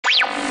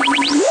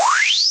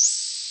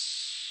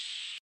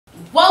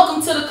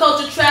Welcome to the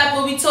Culture Trap,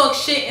 where we talk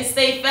shit and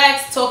state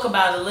facts, talk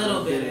about a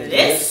little bit of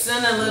this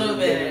and a little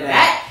bit of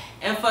that.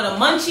 And for the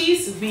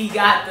munchies, we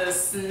got the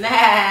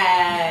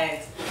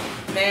snacks.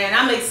 Man,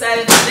 I'm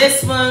excited for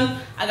this one.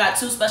 I got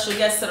two special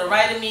guests to the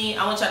right of me.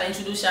 I want y'all to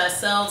introduce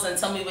yourselves and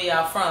tell me where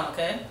y'all from,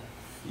 okay?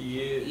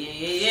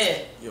 Yeah.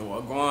 Yo,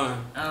 what going?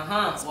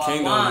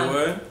 Kxngdom,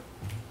 boy.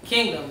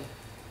 Kxngdom.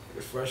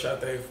 It's fresh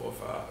out the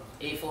 845.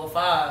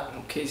 845.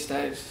 I'm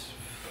Kxngdom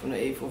from the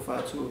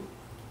 845 too.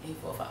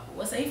 845.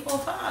 What's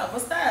 845?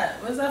 What's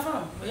that? Where's that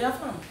from? Where y'all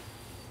from?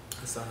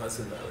 It's the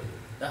Hudson Valley.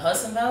 The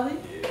Hudson Valley?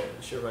 Yeah,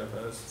 shit right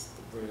past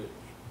the bridge.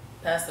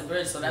 Past the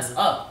bridge, so that's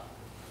up.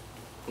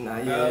 Nah,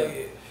 yeah.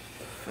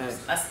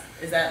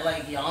 Is that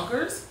like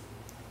Yonkers?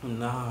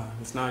 Nah,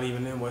 it's not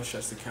even in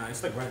Westchester County.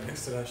 It's like right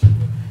next to that shit.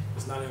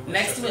 It's not in Westchester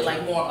Next to it,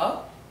 like more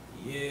up?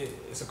 Yeah,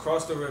 it's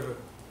across the river.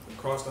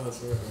 Across the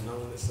Hudson River, not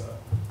on this side.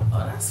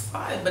 Oh, that's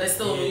fine. But it's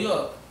still New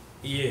York?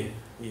 Yeah.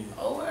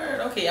 Oh, word.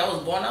 Okay, I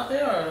was born out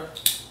there, or?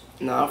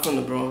 Nah, I'm from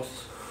the Bronx.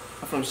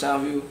 I'm from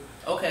Soundview.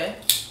 Okay.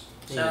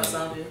 Shout out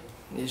Soundview.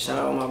 Yeah, shout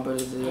out all my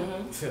brothers there.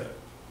 Yeah.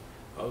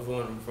 I was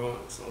born in the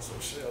Bronx on some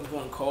shit. I was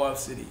born in Co-op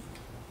City.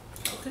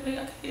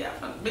 Okay. Yeah,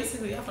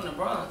 basically, I'm from the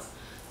Bronx.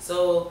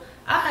 So,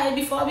 alright,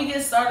 before we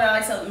get started,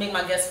 I like to make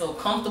my guests feel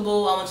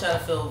comfortable. I want y'all to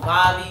feel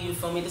vibey, you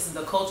feel me? This is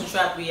the Culture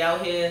Trap, we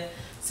out here.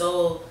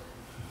 So,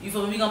 you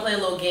feel me? We gonna play a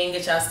little game,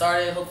 get y'all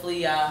started.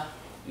 Hopefully, y'all,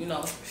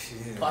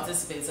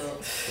 participate. So,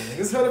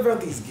 Niggas heard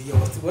about these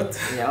games. What?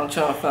 Yeah, I'm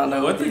trying to find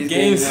out what these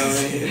games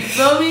are. you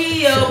feel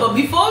me? Yo, but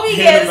before we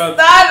get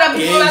started,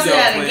 before I say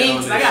that the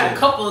games, I got a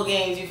couple of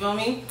games, you feel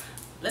me?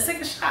 Let's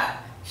take a shot.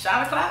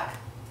 Shot o'clock?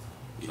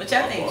 What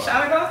y'all think?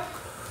 Shot o'clock?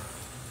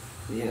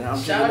 Yeah,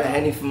 I'm drinking the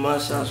Henny for my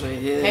shots right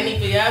here. Henny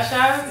for y'all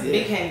shots? Yeah.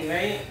 Big Henny,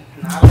 right?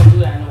 Nah, I don't do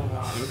that no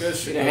more. Good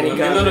shit. The Henny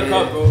got another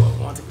cup, bro.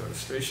 I want to go to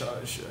straight shot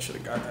and shit. I should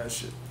have got that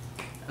shit.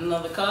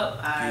 Another cup?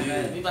 Alright,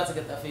 man. We about to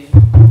get that for you.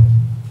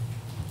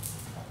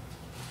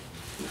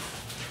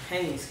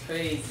 Henny's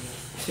crazy.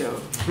 Yo.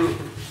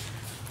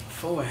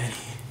 For Henny.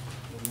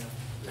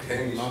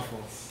 Henny's my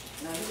fault.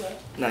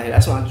 Nah,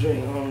 that's my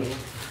drink. I don't know.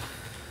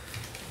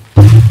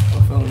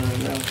 I'm feeling right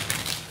now.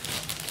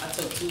 I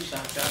took 2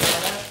 shots. Y'all know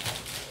that?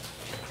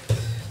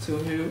 2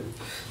 of you?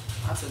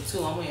 I took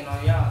 2. I'm waiting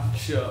on y'all.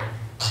 Sure.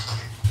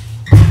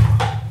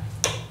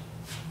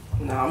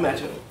 Nah, I'm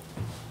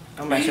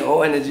matching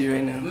all energy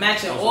right now.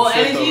 Matching all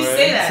energy?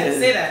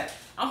 Say that.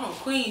 I'm from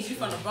Queens. You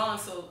from the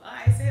Bronx, so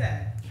I say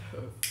that.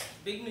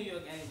 Big New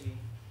York energy.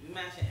 We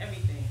matching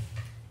everything.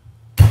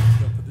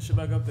 Yo, put the shit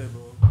back up there,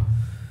 bro.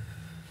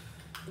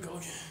 Go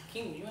again.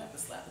 King, you have to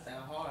slap it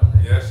down hard.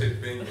 Like. Yeah, that shit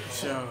big.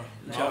 Sure.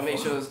 Try to make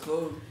sure it's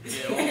closed.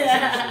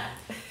 Yeah.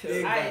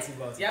 Alright,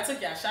 y'all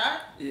took y'all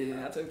shot?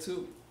 Yeah, I took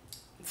 2.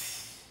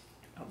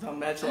 I'm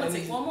matching. I'm gonna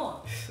take one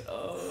more.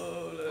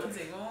 Oh, I'm gonna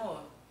take one more.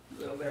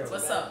 What's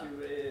What's up?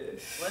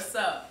 What's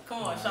up?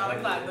 Come on, shot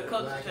o'clock, the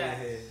Culture Trap.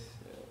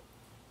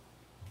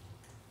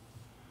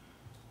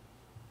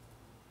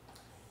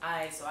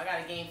 Alright, so I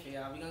got a game for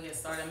y'all. We're gonna get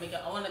started.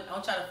 I want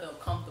y'all to feel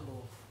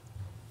comfortable.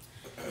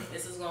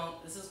 This is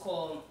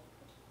called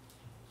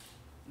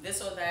This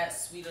or That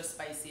Sweet or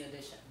Spicy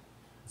Edition.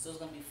 So it's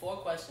gonna be 4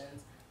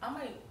 questions. I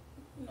might,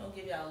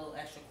 give y'all a little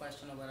extra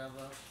question or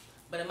whatever.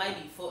 But it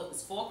might be 4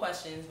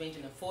 questions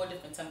ranging in 4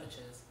 different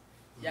temperatures.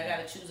 Y'all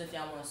gotta choose if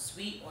y'all want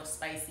sweet or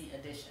spicy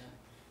edition.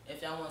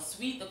 If y'all want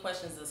sweet, the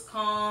questions is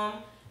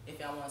calm. If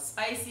y'all want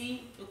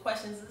spicy, the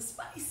questions is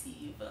spicy.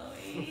 You feel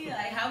me?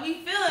 Like, how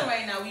we feeling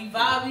right now? We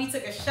vibe, we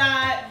took a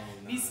shot,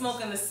 we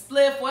smoking the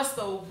spliff. What's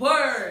the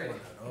word?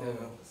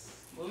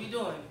 What we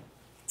doing?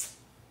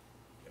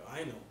 Yo, I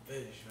ain't no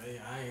bitch, right?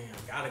 I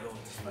gotta go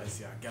with the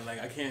spicy.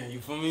 I can't, you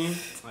feel me?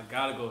 I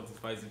gotta go with the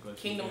spicy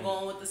question. Kxngdom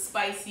going with the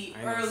spicy,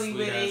 early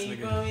with it, you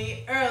feel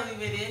me? Early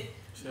with it.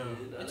 Sure.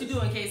 What you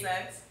doing,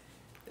 Kxngdom?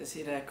 Let's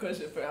see that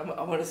question first.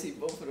 I want to see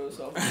both of those.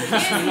 So you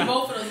can't see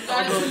both of those. You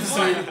gotta choose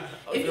one.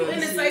 If you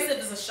indecisive,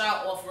 it's a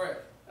shot off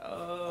rip.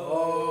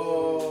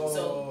 Oh.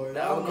 So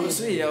that was go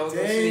sweet.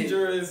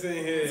 Dangerous in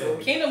here. So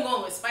Kxngdom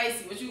going with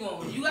spicy. What you going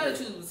with? You gotta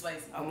choose with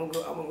spicy. I'm gonna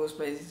go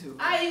spicy too.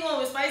 Alright, you going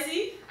with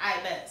spicy?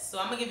 Alright, bet. So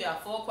I'm gonna give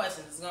y'all 4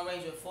 questions. It's gonna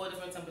range with 4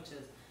 different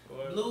temperatures.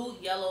 What? Blue,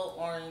 yellow,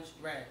 orange,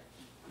 red.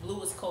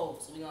 Blue is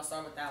cold, so we're gonna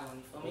start with that one.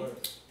 You feel me?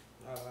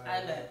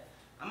 Alright, bet.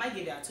 I might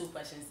give y'all 2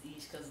 questions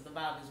each because the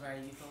vibe is right.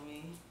 You feel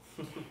me?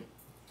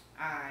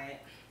 Alright.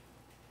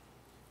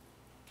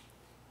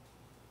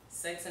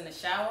 Sex in the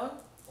shower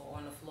or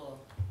on the floor?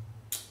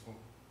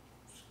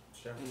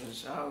 Shower. In the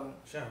shower.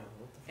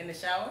 In the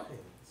shower? Yeah.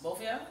 Both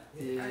of y'all?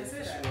 Yeah, I didn't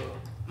say that. sure.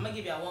 I'm gonna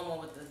give y'all one more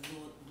with the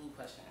blue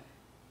question.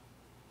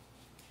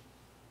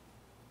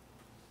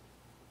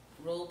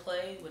 Role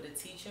play with a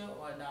teacher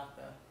or a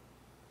doctor?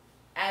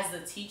 As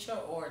the teacher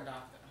or a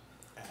doctor?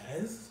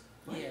 As?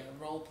 Yeah,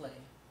 role play.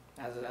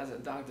 As a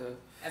doctor.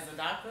 As a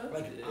doctor?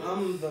 Like,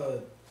 I'm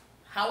the...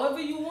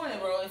 However you want it,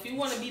 bro. If you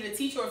want to be the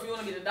teacher or if you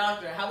want to be the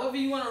doctor. However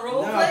you want to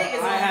role play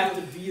is I have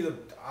you. to be the...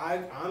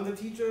 I'm the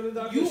teacher or the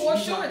doctor? You or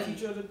She's not Shorty. the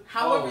teacher or the...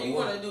 However you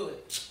want to do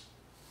it.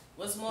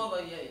 What's more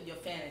of your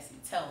fantasy?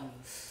 Tell me.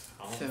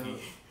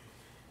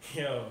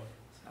 Yo,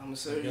 I'm a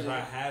surgeon. If I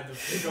had to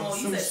pick Oh, up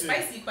you some said shit.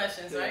 spicy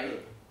questions, right?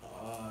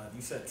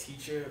 You said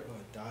teacher or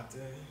doctor?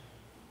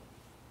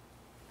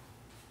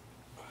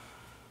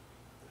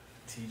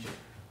 Teacher.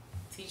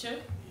 Teacher?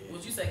 Yeah.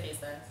 What you say,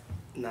 K-Stats?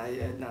 Nah,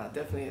 yeah, nah,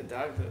 definitely a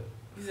doctor.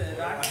 You said a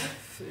doctor?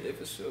 Yeah,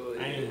 for sure.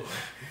 I Yeah.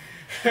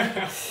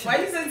 ain't. Why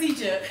you said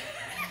teacher?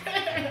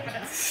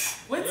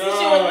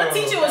 What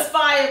teacher was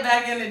fired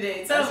back in the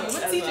day? Tell me,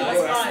 what teacher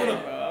was fired?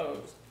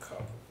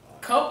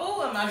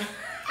 Couple? Am I?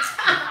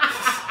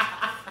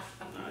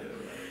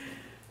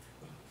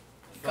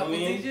 Couple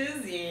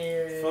teachers?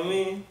 Yeah. For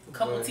me?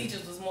 Couple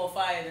teachers was more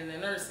fired than the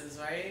nurses,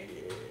 right?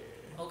 Yeah.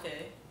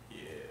 Okay.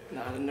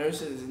 Nah, the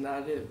nurses is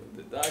not it.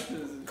 The doctors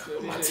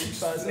is My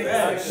teachers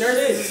is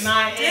Nurses is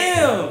not it.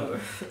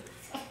 Damn!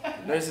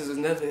 Nurses is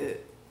never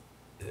it.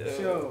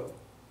 Sure.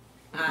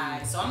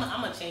 Alright, so I'm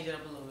gonna change it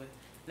up a little bit.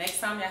 Next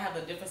time y'all have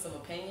a difference of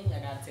opinion,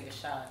 y'all gotta take a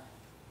shot.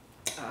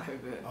 I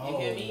heard that. You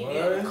hear me?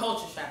 Word? Yeah,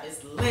 culture trap.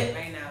 It's lit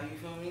right now, you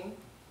feel me?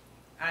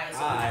 Alright, so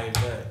I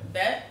bet.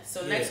 bet.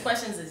 So next Yeah.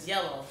 questions is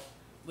yellow,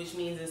 which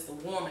means it's the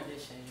warm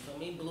edition. You feel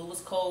me? Blue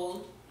is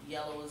cold,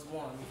 yellow is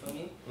warm. You feel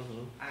me?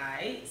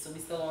 Alright, so we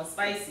still on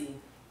spicy.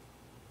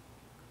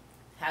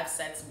 Have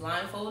sex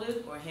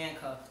blindfolded or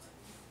handcuffed?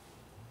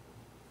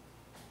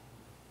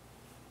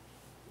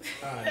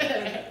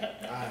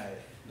 Alright.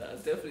 Nah,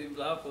 definitely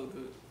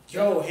blindfolded.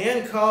 Yo,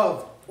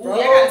 handcuffed. Ooh, Bro,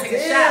 I gotta take a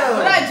damn. shot.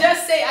 What did I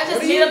just say? I What just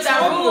are made you up that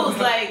talking rules.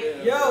 about? Like,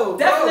 Yo,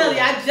 definitely,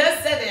 bro. I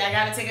just said it. I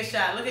gotta take a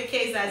shot. Look at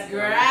Case that's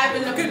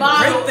grabbing the I could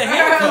bottle break the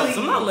handcuffs. early.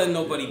 I'm not letting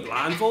nobody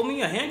blindfold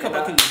me. A handcuff,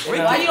 I can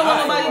break Why it. you don't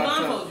want Alright, nobody watch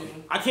blindfold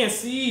you? I can't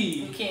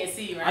see. You can't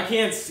see, right? I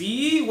can't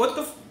see? What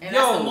the And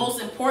Yo, that's the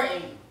most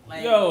important.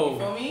 Like, Yo. you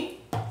feel me?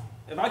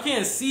 if I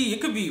can't see, it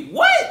could be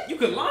what? You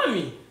could lie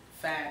me.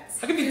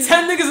 Facts. I could be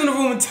 10 niggas in the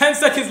room and 10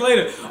 seconds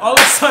later, all of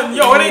a sudden,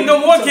 yo, it ain't no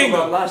more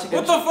Kxngdom.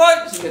 What the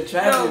fuck? She can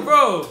trap Yo, you.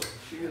 bro.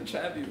 She can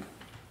trap you.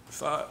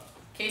 So,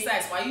 Case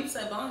Ice, why you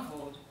said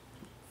blindfold?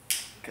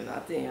 Cause I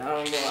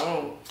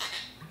don't.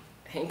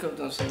 Handcuffs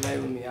don't sit right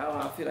with me.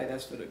 I feel like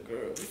that's for the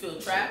girl. You feel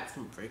trapped?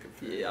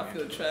 Yeah, I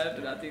feel trapped,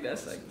 and I think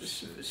that's like the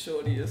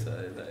shorty or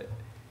something. Like,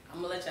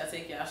 I'm gonna let y'all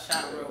take y'all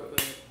shot real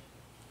quick.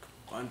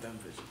 Blunt them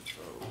bitches,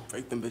 bro.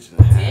 Break them bitches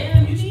in half.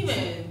 Damn, you didn't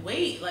even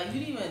wait. Like, you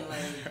didn't even, like,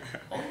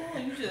 hold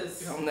on. You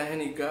just I'm the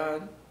Henny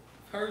God.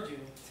 heard you.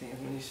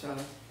 Damn, many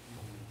shots.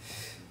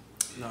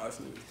 No, this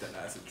nigga's dead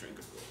ass a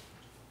drinker,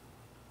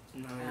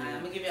 bro. Nah, Alright,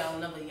 I'm gonna give y'all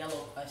another yellow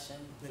question.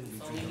 Nigga be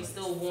So drinking we like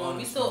still warm, fun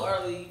we as still fuck.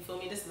 early, you feel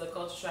me? This is a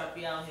culture trap,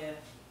 we out here.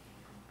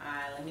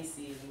 Alright, let me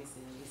see.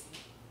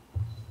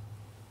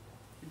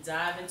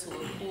 Dive into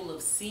a pool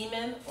of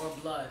semen or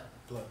blood?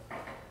 Blood.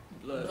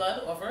 blood.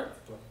 Blood offer?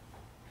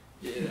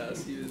 Yeah, I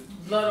see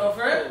it. Blood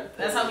offer?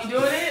 That's how we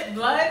doing it?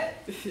 Blood?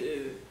 Yeah.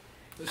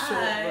 The short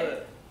Alright.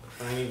 blood.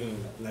 I ain't even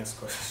next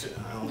question.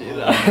 I don't Yeah,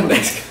 know. nah,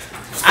 next.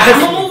 Alright,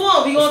 I'm gonna move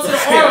on. We going to the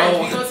orange.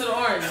 We going to the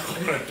orange.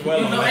 I'm gonna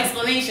dwell on No that.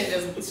 explanation,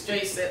 just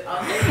straight sit. I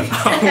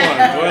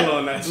wanna dwell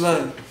on that shit.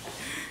 Blood.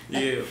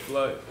 Yeah,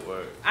 blood.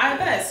 Word. I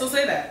bet. So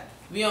say that.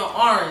 We on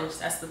orange.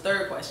 That's the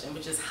third question,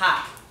 which is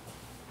hot.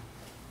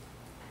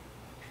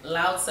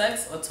 Loud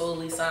sex or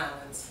totally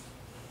silence?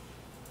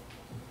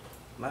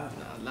 Loud.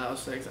 Nah, loud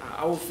sex.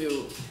 I would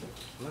feel.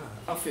 Loud.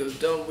 I feel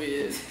dumb with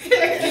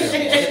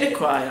it.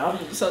 Quiet.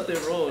 I'm something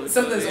wrong.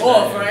 Something's Yeah.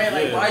 off, right?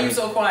 Like, Yeah. why are you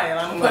so quiet?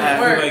 I'm I'm putting like,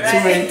 work. like, too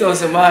right? many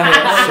thoughts in my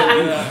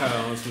head.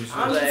 Yeah, on some shit.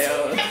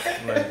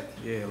 I'm Like,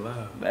 Yeah,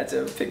 loud. about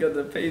to pick up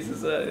the pace or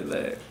something.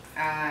 Like,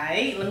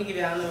 Alright, let me give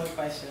y'all another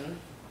question.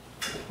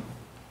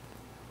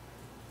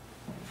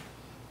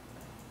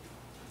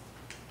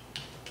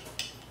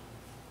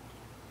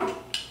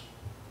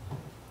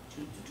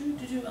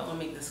 I'm gonna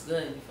make this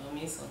good, you feel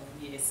me? So,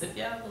 yeah, sip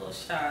y'all a little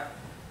shot.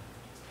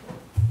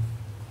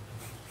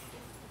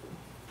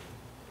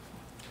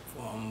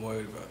 Well, I'm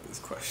worried about this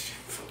question.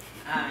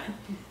 Alright.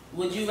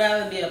 Would you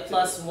rather be a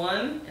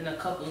 +1 in a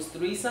couple's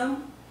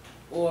threesome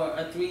or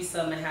a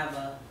threesome and have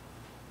a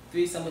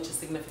threesome with your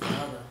significant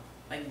other?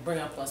 Like, bring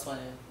a +1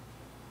 in.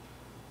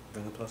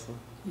 Bring a plus one.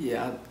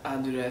 yeah,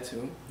 I'll do that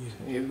too. Yeah.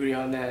 We agree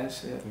on that and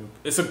shit.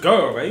 It's a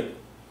girl, right?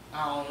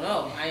 I don't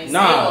know. I ain't say Nah,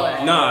 all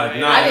that.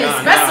 I didn't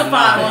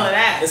specify all of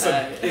that.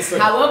 It's a.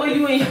 However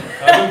you ain't.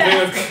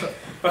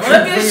 I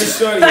can bring a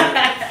shorty.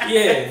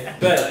 Yeah,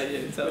 bet.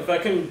 Yeah, tell If I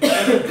can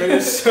bring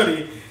a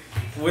shorty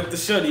with the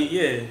shorty,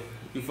 yeah.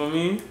 You feel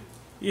me?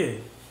 Yeah.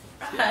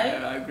 Alright.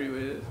 I agree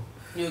with it.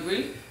 You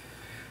agree?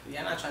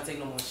 Yeah, I'm not trying to take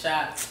no more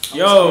shots.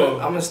 Yo.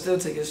 I'm gonna still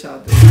take a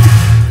shot though.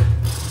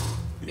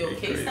 Yo,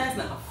 K-Stat's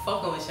not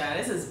fucking with y'all.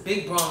 This is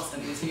Big Bronx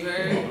in this, you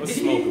heard? I'm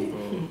smoking,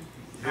 bro.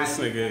 This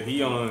nigga, he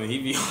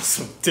be on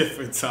some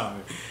different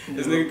time.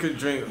 This nigga could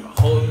drink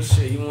a whole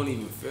shit, he won't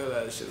even feel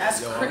that shit.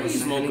 That's Yo,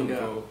 crazy. I'm smoking,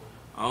 bro.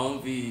 I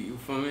don't be, you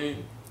feel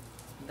me?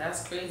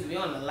 That's crazy. We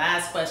on the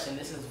last question.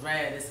 This is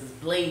red. This is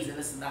blazing.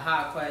 This is the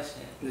hot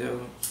question.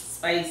 Yo,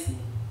 Spicy.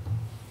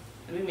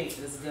 Let me make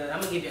this good. I'm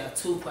gonna give y'all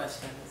 2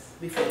 questions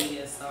before we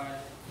get started.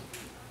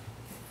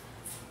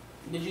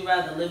 Would you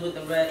rather live with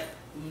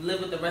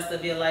the rest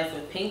of your life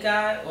with pink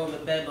eye or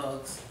with bed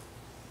bugs?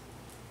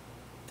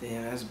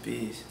 damn, that's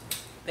beast.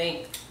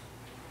 Think.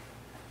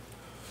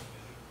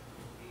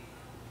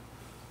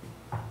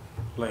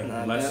 like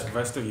Nah,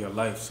 rest of your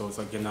life. So it's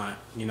like you're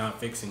not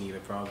fixing either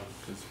problem,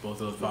 because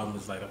both of those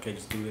problems is like, okay,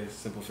 just do this,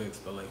 simple fix,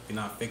 but like you're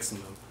not fixing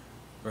them,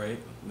 right?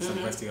 It's like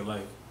the rest of your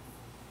life.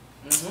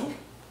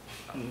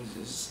 I'm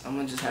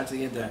gonna just have to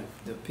get the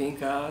pink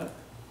card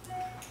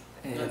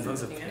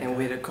and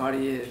wear the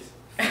Cartiers.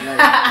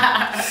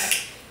 Can't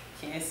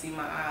see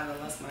my eyes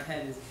unless my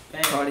head is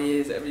bent.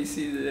 Cartiers every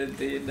season,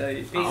 day and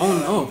night. I don't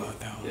know about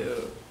that one. Yo.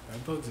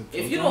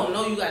 If you don't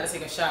know, you gotta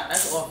take a shot.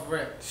 That's off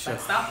rip. Like,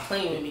 stop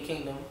playing with me,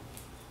 Kxngdom.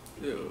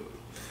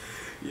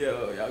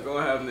 Yo, y'all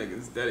gonna have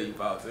niggas steady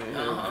pops in here,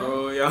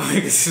 bro. Y'all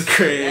niggas is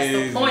crazy.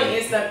 That's the point.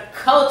 It's the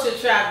culture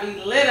trap.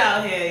 We lit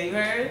out here. You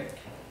heard?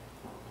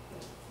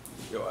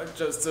 Yo, I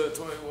just turned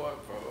 21,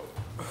 bro.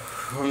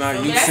 I'm not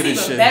So used that's to this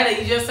even shit. better.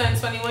 You just turned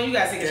 21. You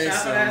gotta take a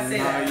shot for that. Say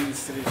I'm that. not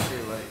used to this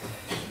shit, like.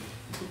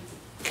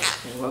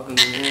 Welcome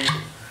to the room.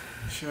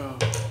 Sure.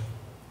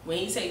 When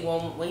he take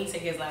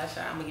his last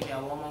shot, I'm gonna give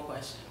y'all one more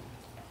question.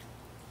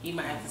 He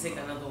might have to take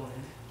another one.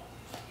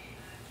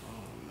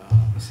 Oh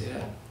nah. You see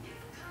that?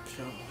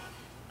 Sure.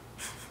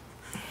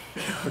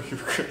 Yo, you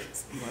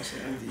crazy. My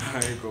shit empty. I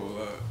ain't gonna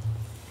lie.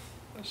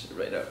 My shit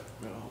right up.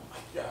 Oh my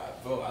god,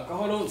 bro.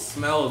 Alcohol don't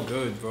smell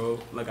good, bro.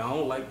 Like, I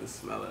don't like the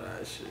smell of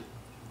that shit.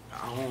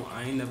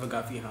 I ain't never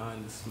got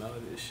behind the smell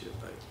of this shit.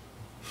 Like,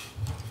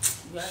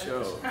 You gotta take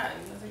a shot. You gotta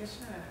take a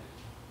shot.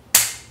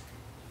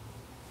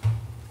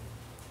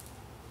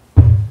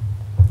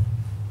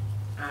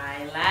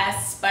 Alright,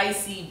 last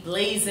spicy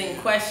blazing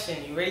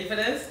question. You ready for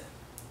this?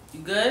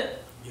 You good?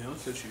 yeah, I'm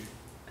such you.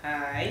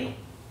 Alright.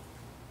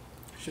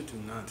 Shit do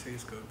not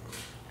taste good, bro.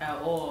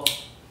 At all.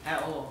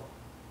 At all.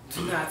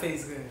 Do not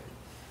taste good.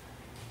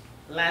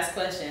 Last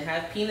question.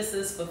 Have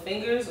penises for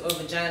fingers or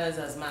vaginas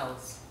as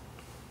mouths?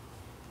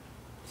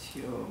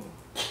 Yo.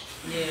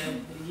 Yeah,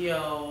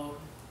 yo.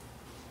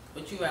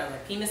 What you rather?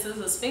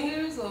 Penises as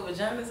fingers or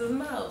vaginas as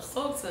mouths?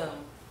 Talk to them.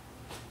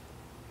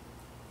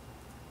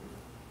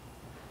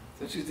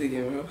 What you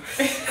thinking, bro?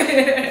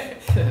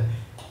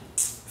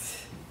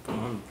 Bro,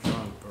 I'm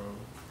drunk, bro.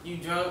 You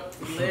drunk?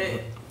 You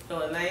lit?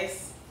 Feeling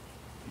nice?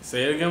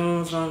 Say it again one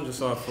more time, just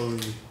so I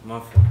fully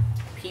muffle.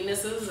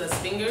 Penises as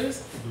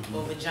fingers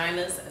or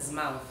vaginas as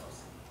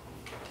mouths?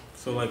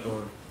 So like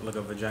a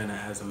vagina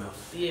has a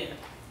mouth. Yeah.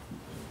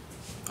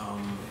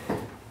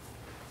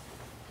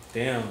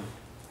 Damn.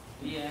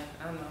 Yeah,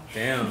 I know.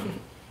 Damn.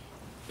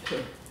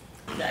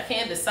 I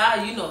can't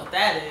decide. You know what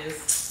that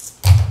is.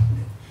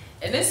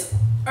 And it's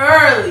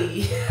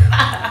early.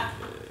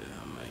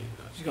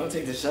 You gonna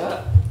take the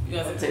shot? You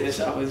gonna take the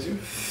shot with you?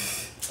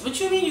 What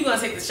you mean you gonna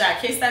take the shot?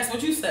 K-Stacks,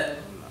 what you said?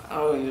 I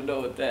don't even know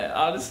what that.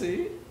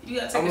 Honestly, You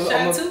gotta take a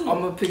shot too.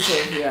 I'm gonna pick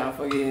up. Yeah,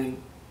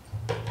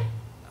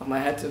 I might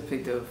have to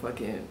pick the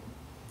fucking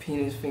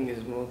penis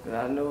fingers more, cause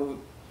I know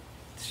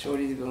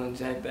Shorty's gonna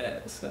jack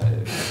that. So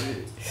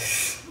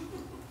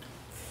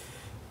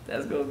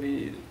that's gonna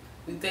be.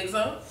 You think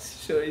so?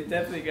 Shorty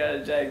definitely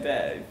gotta jack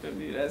that. You feel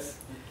me? That's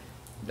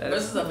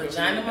versus a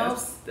vagina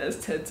mouth. That's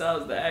 10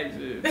 times the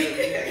action.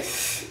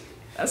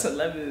 That's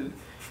 11.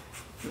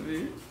 For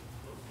me.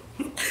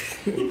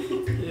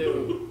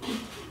 Yo.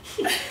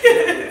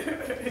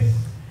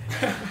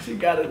 She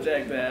gotta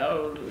jack that. I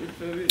don't know. You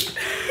feel me?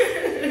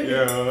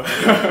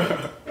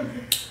 Yeah.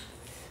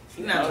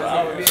 He not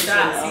trying to take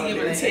shots. He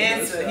giving an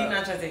answer. He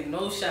not trying to take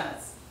no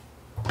shots.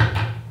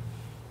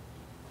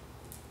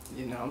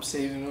 You know, I'm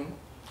saving them.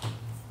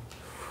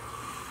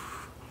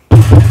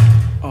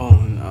 Oh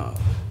no.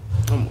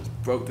 I almost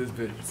broke this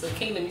bitch. So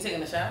Kxngdom, you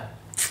taking a shot?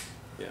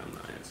 Yeah, I'm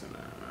not answering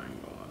that. I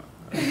ain't gonna lie.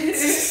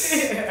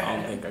 I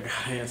don't think I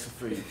got an answer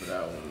for you for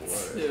that one.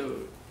 Yo.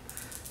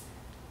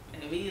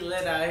 And we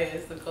lit out here.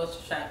 It's the culture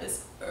trap.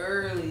 It's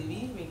early. We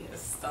didn't even get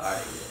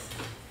started yet.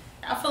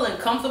 Y'all feeling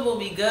comfortable?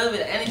 Be good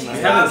with the energy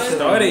haven't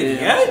started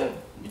yet?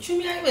 What you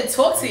mean? I didn't even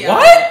talk to y'all.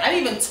 What? I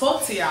didn't even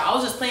talk to y'all. I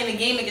was just playing the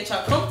game to get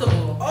y'all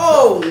comfortable.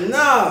 Oh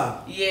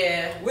nah.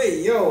 Yeah. Wait,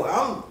 yo,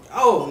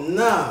 oh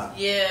nah.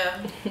 Yeah.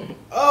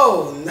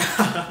 Oh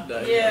nah.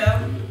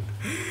 Yeah.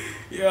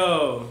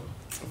 Yo,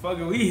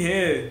 fucking, we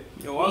here.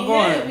 Yo, I'm We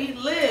going. here. We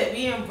lit.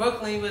 We in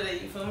Brooklyn with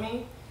it. You feel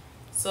me?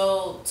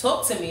 So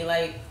talk to me.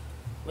 Like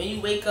when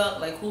you wake up,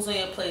 like who's on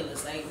your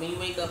playlist? Like when you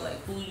wake up, like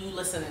who you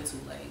listening to?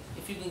 Like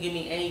if you can give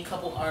me any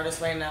couple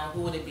artists right now,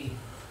 who would it be?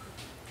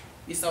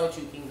 We start with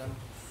you, Kxngdom.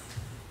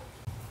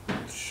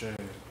 Shit.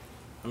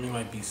 I mean,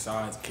 like,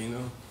 besides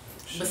Kxngdom?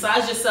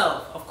 Besides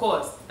yourself, of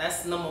course.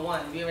 That's number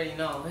one. We already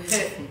know. Bro,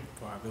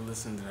 I've been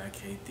listening to that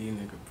KD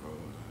nigga, bro.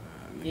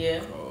 That nigga Yeah.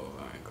 cold,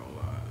 I ain't gonna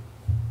lie.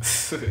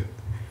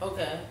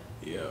 Okay.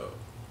 Yo.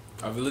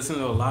 I've been listening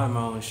to a lot of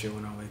my own shit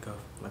when I wake up.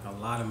 Like, a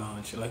lot of my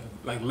own shit. Like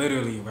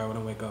literally, right when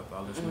I wake up,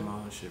 I listen to my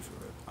own shit for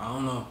real. I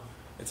don't know.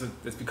 It's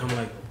become,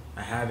 like,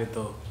 a habit,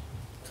 though.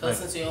 To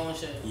listen to your own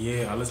shit.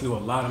 Yeah, I listen to a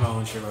lot of my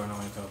own shit right when I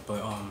wake up.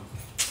 But,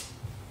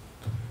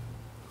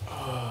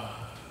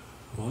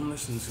 what I'm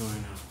listening to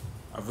right now?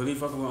 I really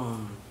fucking with,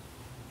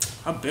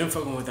 I've been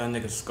fucking with that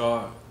nigga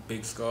Scar,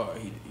 Big Scar.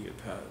 He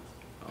passed.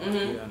 I don't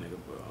know that nigga,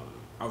 but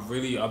I've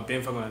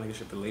been fucking with that nigga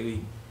shit, but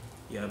lately,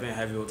 yeah, I've been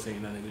heavy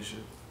rotating that nigga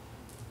shit.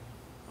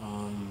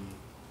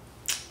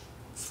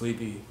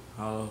 Sleepy,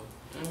 Hollow.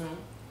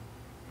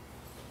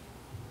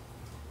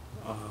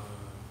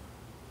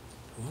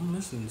 Who I'm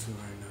listening to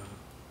right now?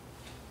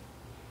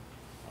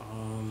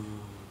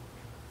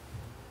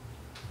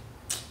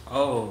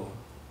 Oh,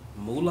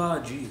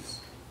 Moolah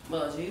G's.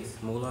 Moolah G's?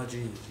 Moolah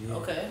G's, yeah.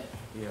 Okay.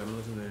 Yeah, I'm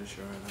listening to that shit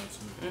right now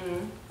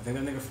too. I think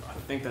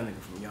that nigga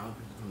from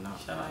Yonkers. If I'm not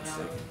Shout out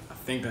mistaken. Yonkers. I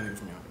think that nigga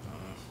from Yonkers. I don't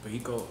know, but he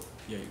cold.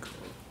 Yeah, he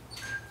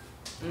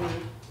cold.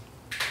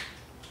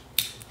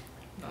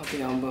 I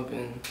think I'm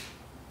bumping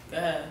Go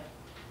ahead.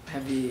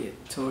 heavy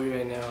Tory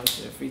right now.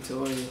 Shit, free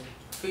Tory.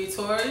 Free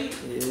Tory?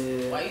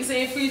 Yeah. Why you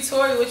saying free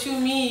Tory? What you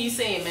mean? You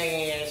saying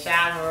Megan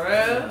shot for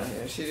real?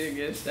 Yeah, she didn't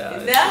get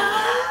shot.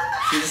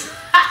 Nah.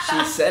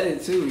 She said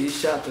it too. He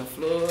shot the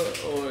floor,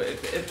 or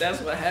if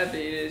that's what happened,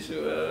 he didn't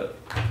shoot up.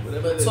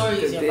 But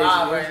Tory's your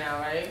vibe right now,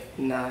 right?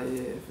 Nah,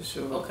 yeah, for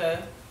sure. Okay.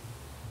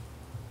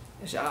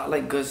 I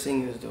like good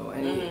singers though.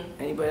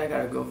 Anybody that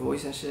got a good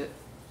voice and shit.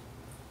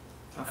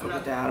 I fuck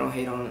with that. I don't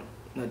hate on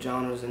no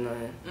genres and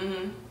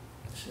nothing.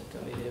 Shit though,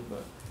 yeah,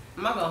 but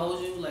I'm not gonna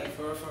hold you like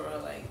for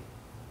real, like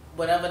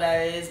whatever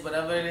that is,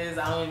 whatever it is,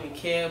 I don't even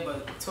care.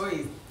 But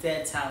Tory's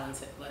dead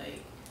talented,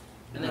 like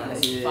and then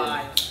it's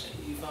fire.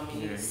 You feel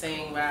me? Yeah.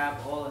 Sing,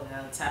 rap, all of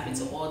that. Tap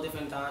into all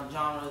different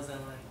genres and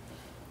like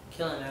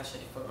killing that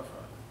shit for real.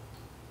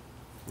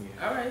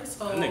 Yeah. All right,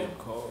 so That nigga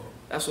cold.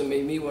 that's what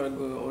made me want to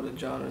go to all the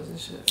genres and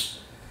shit.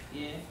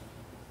 yeah,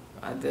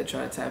 I did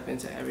try to tap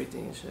into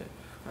everything and shit.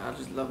 I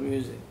just love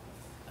music.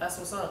 that's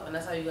what's up, and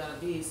that's how you gotta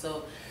be.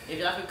 So if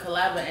y'all could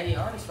collab with any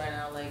artist right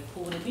now, like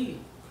who would it be?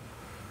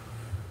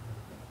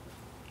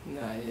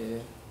 Nah, yeah.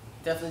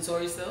 Definitely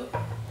Tory still.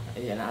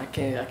 Yeah, nah, I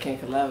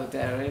can't collab with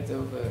that right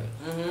though,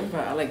 but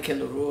I like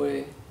Killer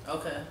Roy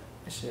Okay.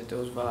 and shit,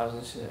 those vibes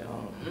and shit.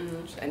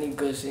 Just any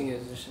good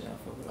singers and shit, I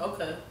fuck with.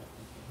 Okay.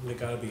 They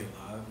gotta be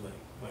alive,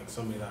 like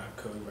somebody that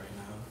I could right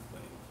now.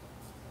 Like,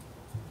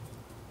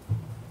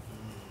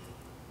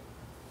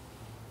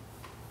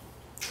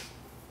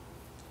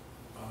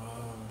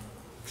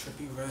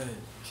 Trippie Redd.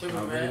 Trippie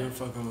I Redd. really been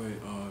fucking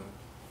with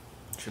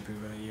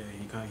Trippie Redd.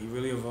 Yeah, he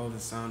really evolved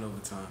his sound over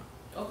time.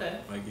 Okay.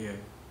 Like yeah,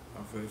 I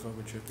really fuck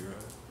with Trippie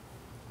Redd.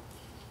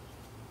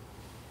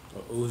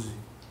 Or Uzi.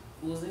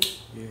 Uzi?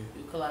 Yeah.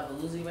 You collab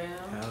with Uzi right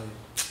now? Hell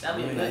yeah.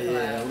 That'd be a good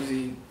Yeah, collab.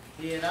 Uzi.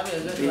 Yeah, that'd be a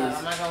good collab.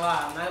 I'm not gonna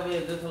lie. That'd be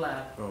a good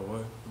collab. Bro,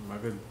 what? I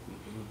could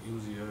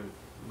Uzi.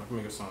 I can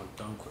make a song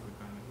dumb quick.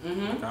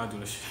 Like, I'll do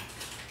this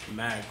shit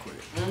mad quick.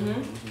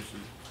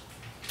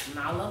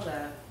 Nah, I love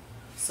that.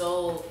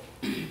 So,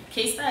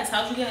 Kxngdom,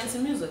 how'd you get into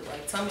music?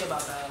 Like, tell me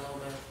about that a little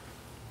bit.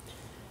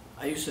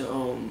 I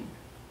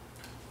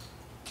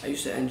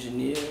used to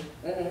engineer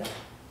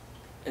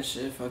and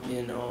shit.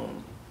 Fucking I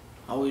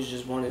always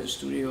just wanted a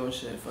studio and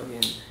shit.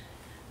 Fucking,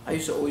 I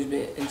used to always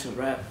be into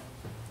rap,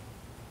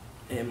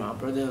 and my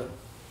brother,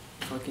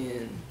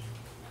 fucking,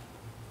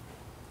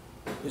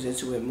 was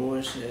into it more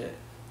and shit.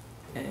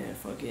 And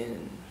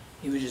fucking,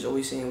 he was just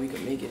always saying we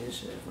could make it and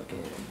shit.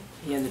 Fucking,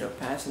 he ended up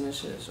passing and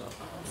shit. So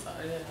Oh, I'm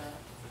sorry to hear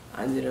that.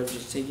 I ended up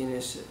just taking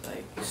this shit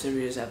like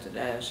serious after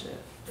that and shit.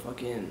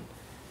 Fucking,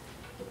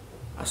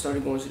 I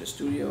started going to the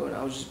studio and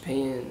I was just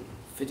paying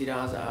 $50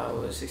 an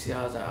hour,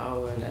 $60 an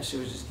hour, and that shit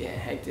was just getting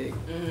hectic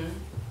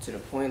to the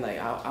point like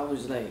I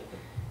was like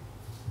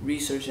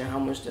researching how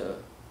much the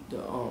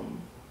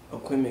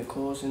equipment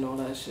costs and all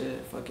that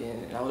shit. Fucking,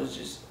 and I was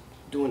just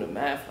doing the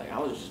math. Like I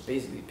was just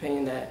basically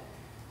paying that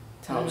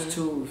times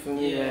two. You feel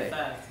me? Yeah, Like,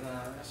 facts.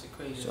 Nah, that shit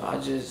crazy.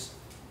 so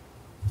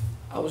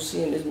I was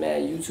seeing this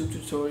mad YouTube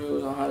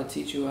tutorials on how to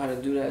teach you how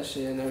to do that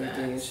shit and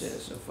everything and shit.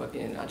 So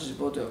fucking, I just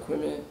bought the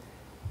equipment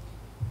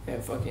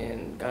and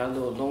fucking got a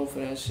little loan for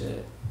that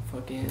shit.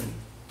 Fucking,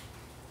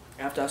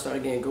 after I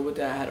started getting good with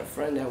that, I had a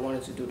friend that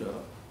wanted to do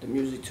the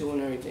music too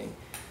and everything.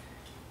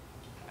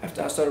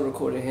 After I started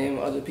recording him,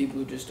 other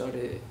people just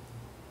started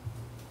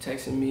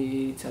texting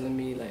me, telling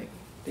me like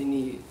they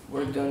need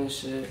work done and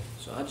shit.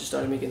 So I just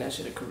started making that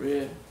shit a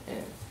career,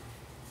 and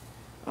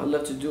I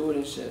love to do it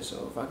and shit.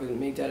 So if I could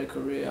make that a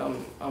career,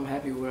 I'm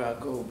happy where I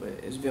go. But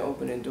it's been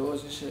opening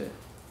doors and shit,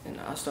 and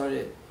I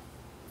started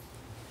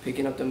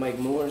picking up the mic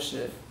more and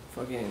shit,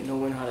 fucking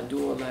knowing how to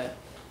do all that,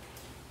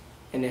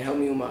 and it helped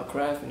me with my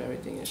craft and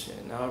everything and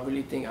shit. Now I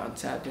really think I'm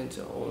tapped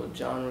into all the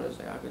genres.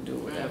 Like I could do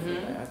whatever.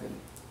 Like I could.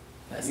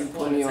 That's You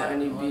put me on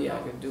any beat, I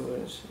could do it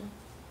and shit.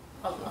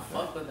 I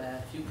fuck with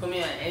that. If you put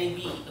me on any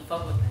beat, you can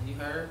fuck with that. You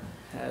heard?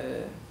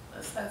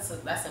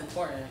 That's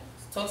important.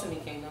 Talk to me,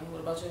 Kxngdom.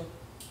 What about you?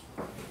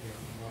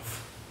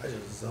 I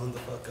just zoned the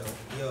fuck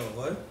out. Yo,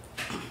 what?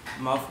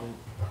 Mouthful.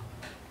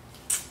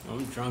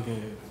 I'm drunk in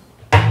here.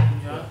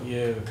 You drunk?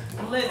 Yeah.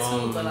 I'm lit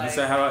too, but like. You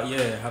said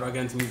how do I get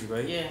into music,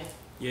 right? Yeah.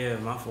 Yeah,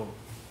 my fault.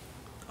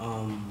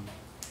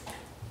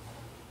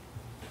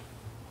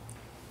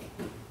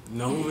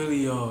 No,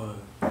 really,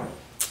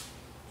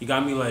 he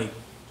got me like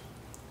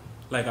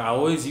I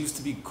always used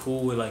to be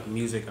cool with like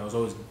music. I was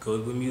always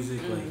good with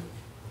music. Like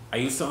I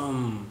used to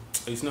know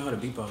how to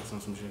beatbox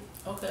on some shit.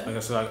 Okay.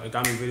 Like so it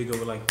got me really good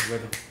with like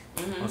rhythm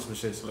on some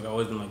shit. So like I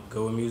always been like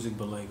good with music,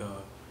 but like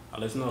I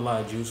listen to a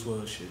lot of Juice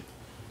WRLD shit,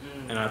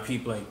 and I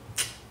peep like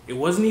it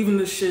wasn't even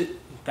the shit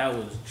that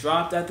was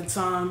dropped at the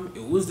time.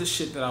 It was the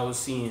shit that I was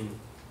seeing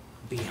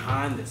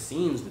behind the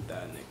scenes with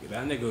that nigga.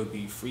 That nigga would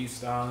be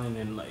freestyling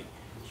and like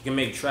he can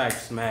make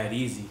tracks mad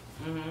easy.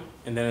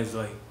 And then it's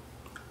like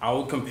I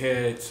would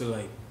compare it to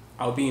like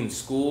I would be in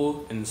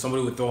school and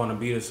somebody would throw on a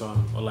beat or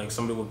something, or like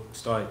somebody would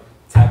start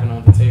tapping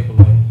on the table,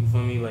 like you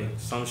feel me, like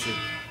some shit,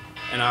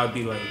 and I would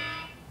be like,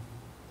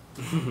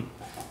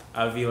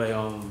 I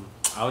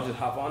would just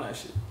hop on that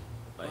shit,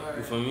 like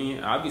you feel me.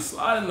 I'd be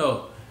sliding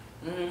though.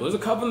 There was a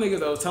couple niggas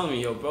that was telling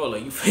me, yo, bro,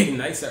 like you fake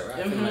nice at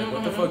rapping, like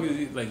what the fuck is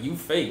you, like you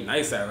fake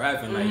nice at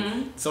rapping,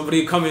 like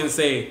somebody would come in and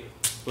say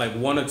like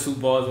 1 or 2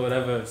 bars or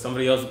whatever,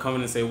 somebody else would come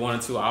in and say 1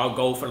 or 2, I'll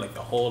go for like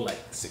the whole like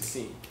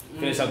 16,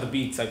 finish out the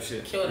beat type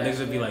shit. Niggas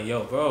would be like,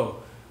 yo, bro,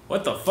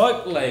 what the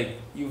fuck, like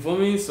you feel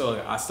me? So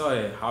like, I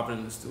started hopping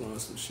in the studio on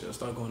some shit. I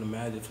started going to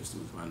mad different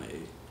studios around the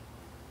age,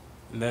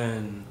 and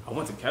then I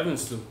went to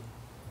Kevin's too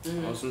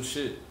on some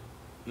shit.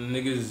 And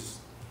niggas.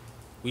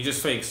 We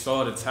just fake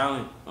saw the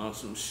talent on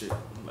some shit.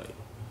 Like,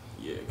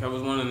 yeah, Kev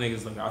was one of the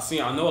niggas. Like,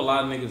 I know a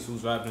lot of niggas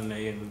who's rapping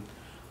there, and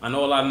I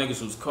know a lot of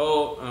niggas who's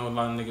cold. I know a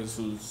lot of niggas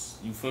who's,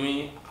 you feel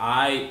me?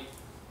 I,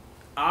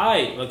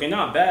 like, they're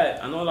not bad.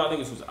 I know a lot of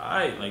niggas who's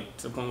like,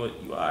 to the point where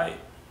you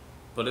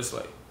but it's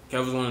like,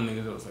 Kev was one of the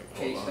niggas that was like,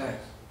 Kxngdom.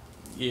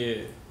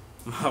 Yeah,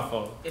 my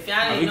fault. If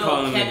y'all didn't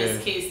know, Kev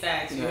is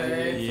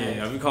Kxngdom.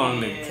 Yeah, I be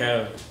calling him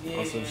Kev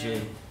on some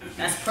shit.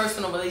 That's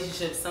personal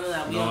relationships, some of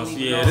that we don't even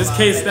know. Yeah, this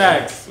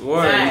Kxngdom.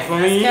 Word, you feel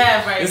me?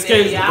 That's Kev right this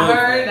there. Y'all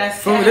heard?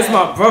 That's Kev. This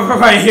my brother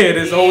right here.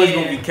 There's always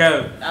gonna be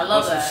Kev. I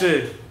love that. Some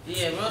shit.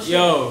 Yeah, real shit.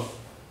 Yo.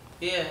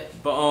 Yeah.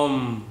 But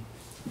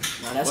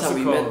Nah, that's how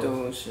we met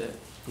though and shit.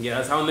 Yeah,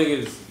 that's how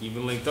niggas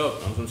even linked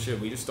up on some shit.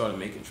 We just started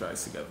making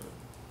tracks together.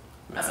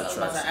 That's what I was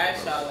about to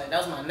ask y'all. Like, that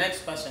was my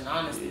next question,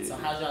 honestly. Yeah. So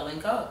how'd y'all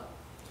link up?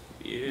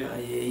 Yeah. Nah,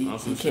 yeah,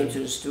 he came to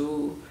the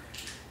studio.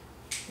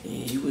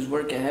 Yeah, he was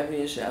working heavy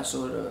and shit. I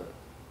saw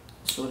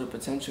the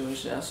potential and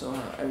shit. I saw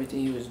how everything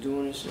he was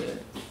doing and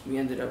shit. We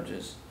ended up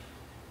just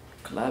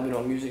collabing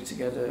on music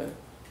together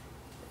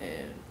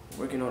and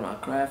working on our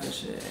craft and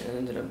shit. And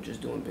ended up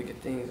just doing bigger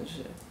things and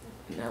shit.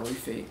 And now we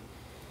fake.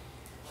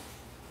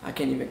 I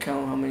can't even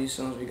count how many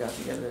songs we got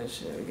together and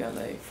shit. We got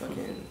like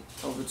fucking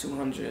over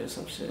 200 or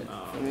some shit.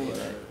 I mean,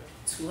 like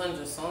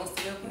 200 songs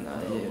together?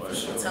 Nah, yeah, for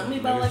sure. Tell me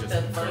about like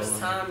the first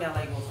time y'all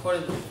like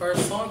recorded the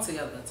first song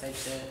together type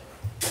shit.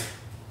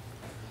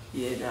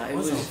 Yeah, nah, it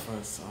What's was. our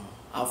first song?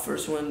 Our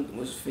first one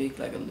was fake,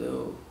 like a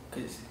little,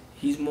 cause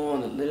he's more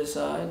on the litter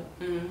side,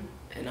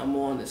 and I'm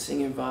more on the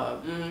singing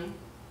vibe.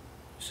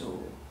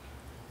 So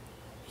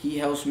he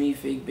helps me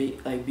fake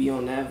be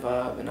on that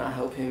vibe, and I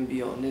help him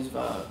be on this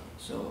vibe.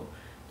 So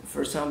the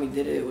first time we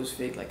did it, it was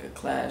fake, like a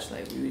clash.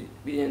 Like we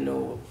didn't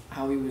know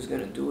how he was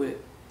gonna do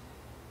it,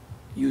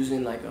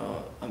 using like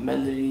a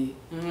melody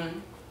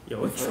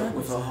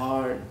with a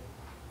hard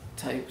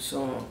type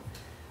song.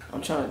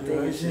 I'm trying to think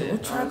of shit.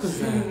 What track was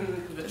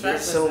that?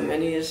 There's so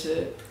many and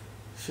shit.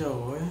 Sure,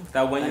 what?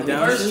 That went you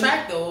down. The first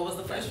track though, what was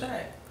the first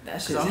track?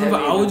 That shit. I remember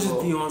I would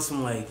just be on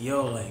some like,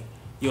 yo, let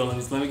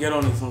me get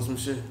on this on some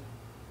shit.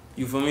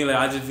 You feel me? Like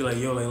I just be like,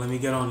 yo, like let me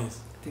get on this.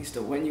 I think it's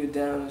the When You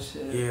Down and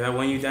shit. Yeah, that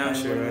When You Down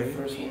shit,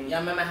 right? Y'all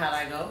remember How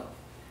I Go?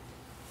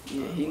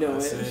 Yeah, he know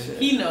it. Shit.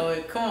 He know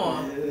it. Come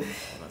on. Yeah.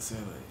 I said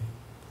like,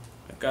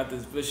 I got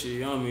this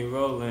bitch on me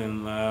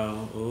rolling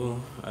loud.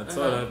 Ooh, I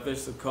told that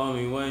bitch to call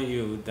me when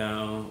you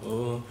down.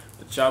 Ooh,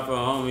 the chopper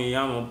on me,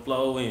 I'ma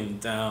blow him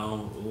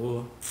down.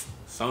 Ooh,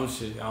 some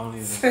shit I don't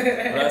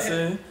even. What I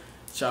said?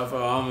 Chopper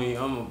on me,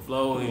 I'ma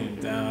blow him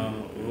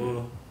down.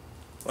 Ooh.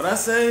 What I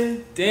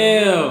say?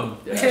 Damn.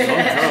 Yeah,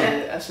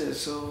 that shit is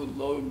so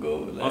low go.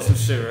 Like, on some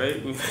shit,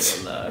 right?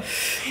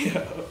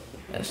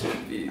 That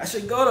should be. I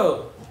should go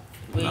though.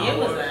 What year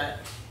was that?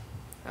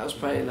 That was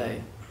probably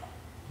like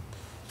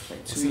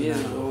 2 years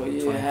ago, a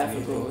year and a half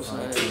ago or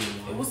something.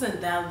 It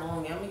wasn't that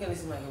long. Y'all making it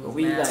seem like it was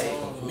we that like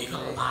long. Make a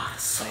lot of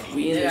songs. Like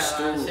we in the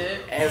studio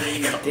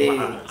every day.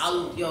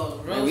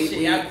 Yo, real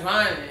shit, y'all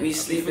grinding. We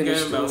sleep in the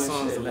studio about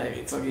and shit.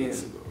 Like fucking.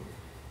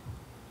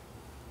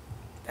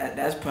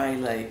 That's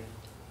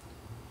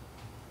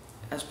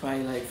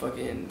probably like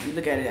fucking. We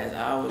look at it as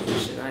hours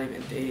and shit, not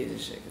even days and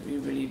shit. Cause we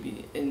really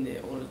be in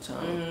there all the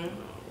time.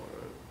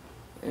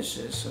 And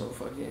shit, so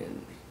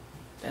fucking.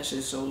 That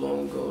shit's so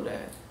long ago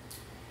that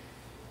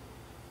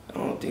I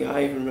don't think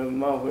I even remember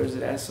my words of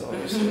that song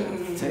and shit.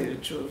 To tell you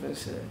the truth and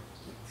shit.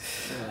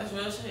 That's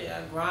real shit.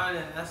 Y'all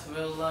grinding. That's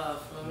real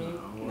love. For me.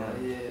 Nah,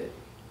 yeah.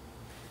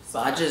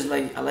 But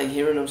I like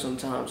hearing them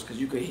sometimes because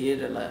you could hear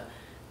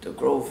the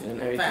growth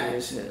and everything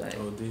and shit.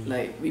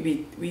 Like we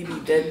be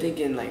dead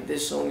thinking like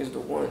this song is the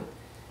one.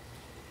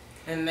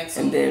 And next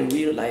and then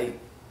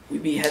we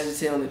be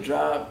hesitant on the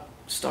drop,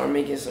 start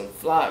making some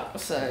flop or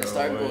something,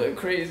 start going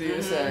crazy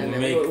or something.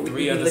 And then we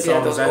be looking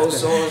at those old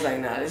songs like,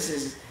 nah, this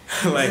is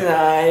like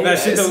that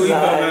shit that we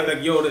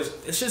like, yo,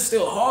 this shit's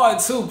still hard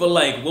too, but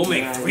like we'll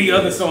make 3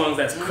 other songs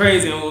that's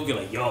crazy and we'll be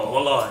like, yo,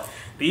 hold on,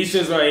 these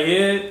shits right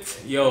here,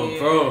 yo,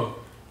 bro,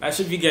 that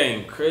should be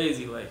getting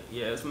crazy. Like,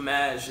 yeah, it's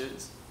mad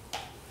shits.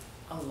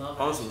 I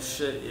love On that some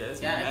shit. shit, yeah.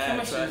 It's Yeah, mad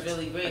chemistry is tracks.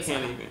 really great. I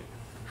can't even.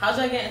 How'd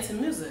y'all get into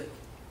music?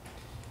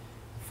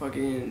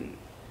 Fucking,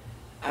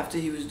 after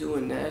he was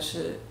doing that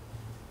shit,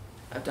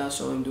 after I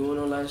saw him doing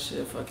all that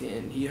shit,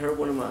 fucking, he heard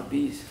one of my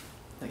beats.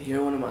 Like, he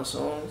heard one of my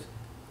songs.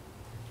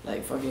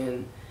 Like,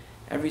 fucking,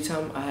 every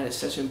time I had a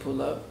session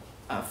pull up,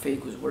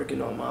 Fake was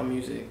working on my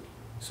music.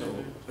 So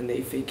when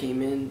Fake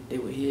came in, they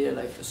would hear,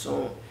 like, the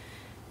song.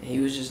 And he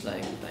was just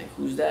like,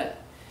 who's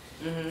that?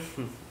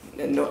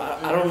 And no,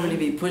 I don't really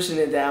be pushing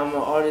it that I'm an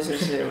artist and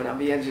shit when I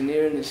be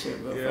engineering and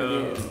shit, but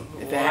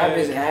fucking, if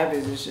it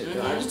happens and shit.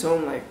 I just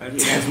told him, like, yeah,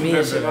 that's me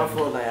and shit, my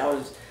fault. Like, I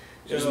was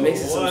just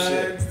mixing some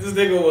shit. This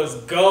nigga was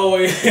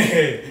going.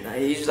 Nah,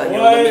 he just like,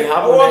 yo, let me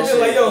hop on that shit.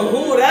 Like, yo,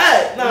 who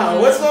that? Nah,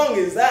 what song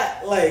is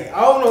that? Like,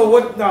 I don't know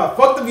what. Nah,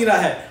 fuck the beat I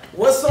had.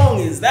 What song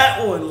is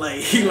that one? Like,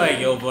 He like,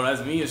 yo, bro,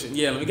 that's me and shit.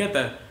 Yeah, let me get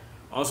that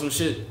on some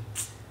shit.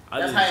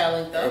 That's how y'all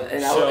linked up.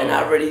 And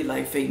I already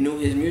like Fake knew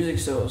his music,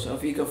 so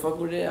if he could fuck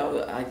with it,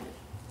 I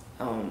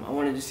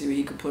wanted to see what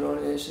he could put on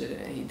it and shit,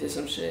 and he did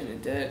some shit,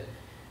 and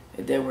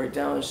it did work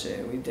out and shit,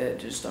 and we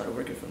just started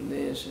working from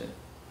there and shit.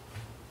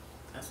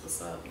 That's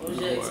what's up. What was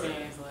your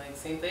experience like?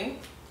 Same thing?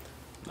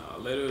 Nah,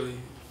 literally,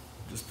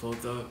 just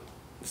pulled up.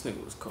 This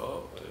nigga was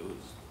cold, but it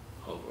was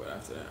over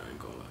after that. I ain't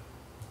gonna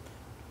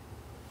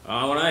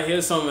lie. When I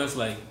hear something, it's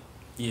like,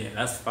 yeah,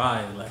 that's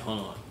fire. Like, hold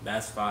on,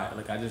 that's fire.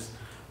 Like, I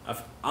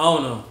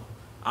don't know.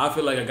 I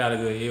feel like I got a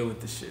good ear with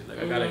this shit. Like,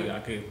 I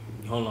could,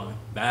 hold on,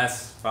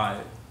 that's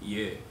fire.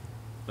 Yeah,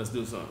 let's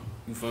do something.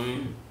 You feel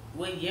me?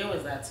 What year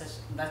was that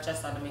that y'all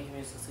started making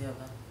music together?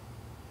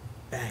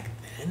 back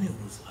then it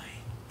was like.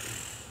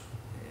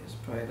 It's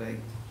probably like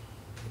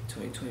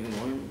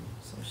 2021,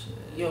 some shit.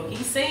 Yo,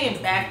 he's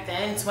saying back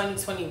then,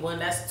 2021.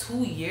 That's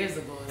 2 years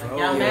ago. Like, Bro,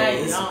 y'all yo,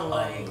 mad young,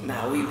 like.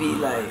 Nah, we be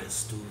like.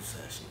 Stool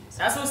sessions.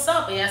 That's what's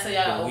up. And y'all say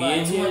y'all got We over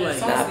in here 200 like-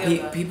 songs Nah,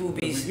 together. people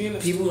be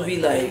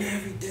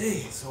Every day.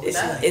 So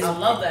It's- I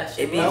love that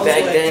shit. It be bro.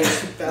 back like then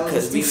 2000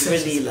 because we stool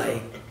really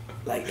sessions.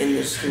 like in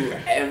the school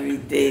every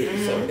day.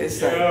 So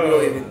it's like we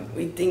don't even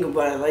we think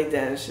about it like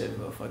that and shit,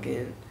 but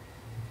fucking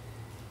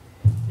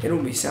it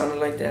don't be sounding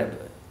like that,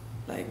 but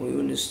like when we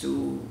in the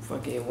stool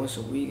fucking once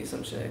a week or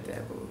some shit like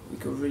that, but we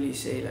could really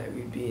say like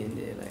we be in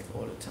there like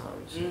all the time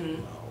and shit.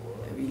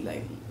 And we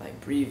like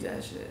breathe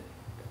that shit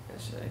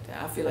and shit like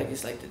that. I feel like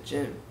it's like the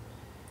gym.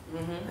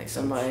 Like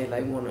somebody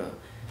like wanna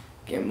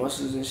get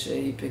muscles and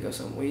shit, he pick up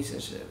some weights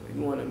and shit. But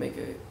you wanna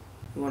you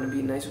wanna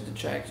be nice with the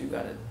tracks, you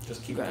gotta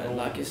Just keep you gotta going.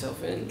 lock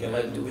yourself in. You Get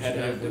gotta like do what you gotta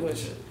repetitive do with and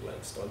the shit. shit.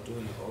 Like start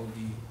doing the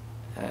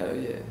OD. Hell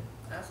yeah.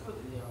 That's what,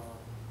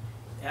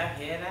 y'all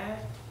hear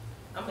that?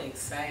 I'm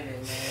excited, man.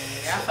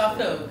 Y'all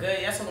feel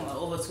good. Y'all talking about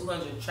over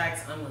 200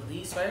 tracks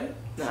unreleased, right?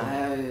 Nah,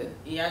 hell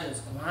yeah. Y'all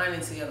just grinding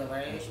together,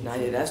 right? Nah,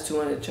 yeah, that's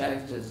 200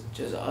 tracks,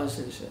 just us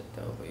and shit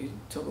though. But you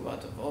talk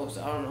about the vaults,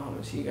 I don't know how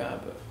much he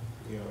got, but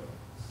Yo,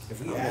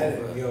 if we I'm add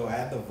over it.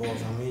 add the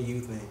vaults, how many you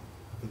think?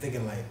 I'm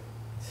thinking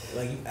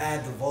like you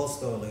add the vaults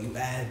though, like you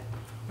add,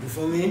 you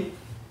feel me?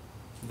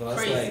 But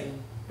it's Crazy. like, and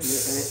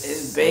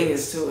it's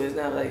bangers too. It's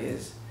not like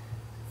it's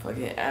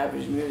fucking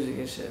average music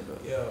and shit,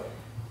 but yo,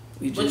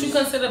 we What just you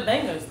consider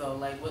bangers though?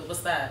 Like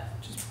what's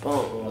that? just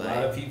bump. A lot Like,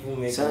 of people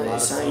make a something- lot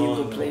of something you songs.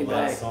 can play a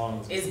lot of back.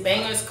 songs. Is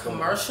bangers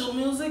commercial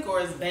music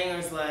or is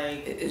bangers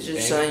like? it's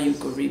just something you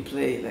could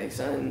replay, like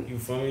something You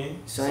feel me?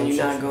 you're not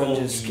shit's gonna be-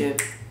 just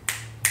skip.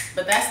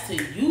 But that's to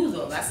you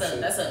though. That's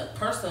a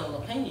personal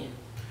opinion.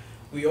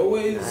 we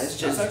always. Nah, it's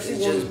just that's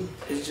actually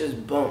it's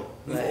just bump.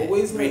 we've Like,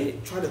 always really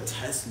like try to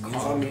test music.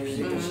 car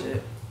music and Mhm.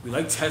 shit. We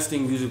like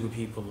testing music with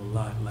people a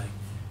lot. Like,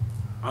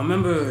 I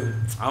remember,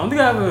 I don't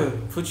think I ever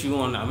put you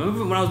on. I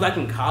remember when I was back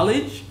in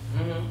college,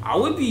 I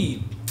would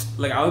be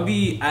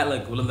at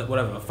like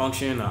whatever, a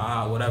function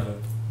or whatever.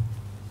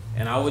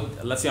 And I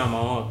would, let's say I'm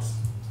on aux,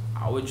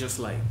 I would just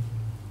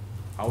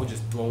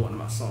throw one of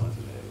my songs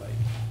in there. Like,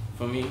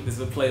 for me, this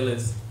is a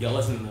playlist. Y'all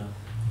listen to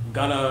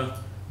Gunna,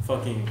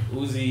 fucking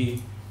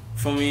Uzi,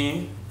 for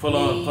me, pull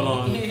on,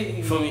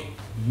 for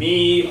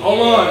me, hold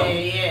on.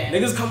 Yeah.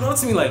 Niggas coming up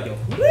to me like, yo,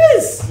 who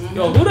this?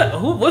 Yo,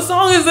 what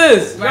song is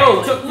this? Right,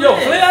 Yo, who yo,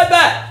 this? play that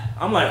back.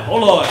 I'm like,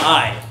 hold on,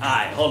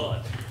 alright, hold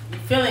on. You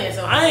feeling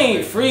yourself? I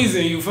ain't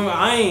freezing, you feel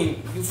me?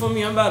 You feel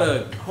me? I'm about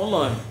to, hold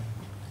on.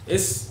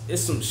 It's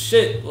some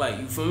shit, like,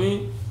 you feel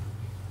me?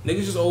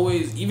 Niggas just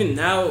always, even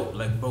now,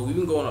 like, bro, we've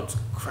been going up to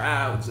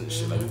crowds and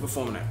shit, like, we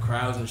performing at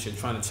crowds and shit,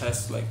 trying to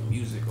test, like,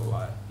 music a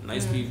lot.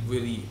 Nice be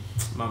really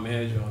my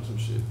manager on some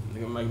shit.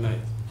 Nigga Mike Nice.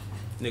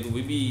 Nigga,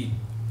 we be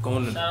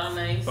going to, Shout out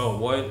Nice. bro,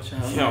 what?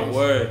 Shout out Yeah, Nice.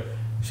 word.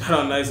 Shout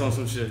out Nice on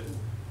some shit.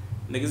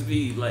 Niggas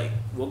be like,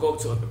 we'll go up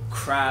to like a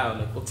crowd,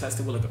 like we'll test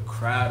it with like a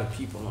crowd of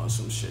people on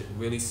some shit.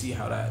 Really see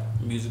how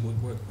that music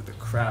would work with a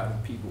crowd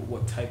of people.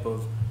 What type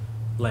of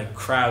like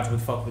crowds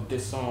would fuck with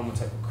this song, what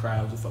type of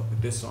crowds would fuck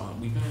with this song.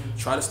 We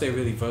try to stay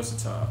really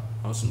versatile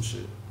on some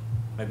shit.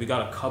 Like we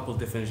got a couple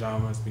different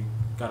genres, we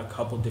got a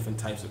couple different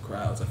types of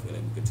crowds I feel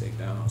like we could take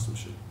down on some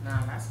shit.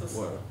 Nah, that's what's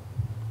Word.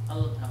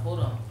 Hold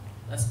on.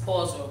 Let's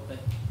pause real quick.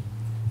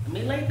 Let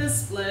me light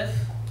this spliff.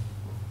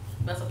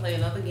 About to play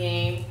another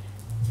game.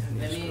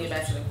 Let me get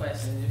back to the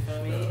questions. You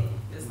feel me?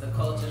 This is the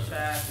culture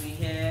trap. We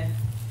here.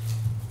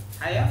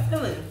 How y'all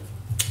feeling?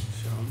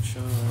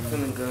 Sure. I'm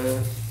feeling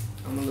good.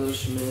 I'm a little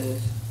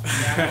schmiz.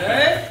 Y'all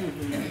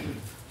good?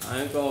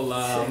 I ain't gonna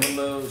lie, I'm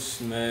a little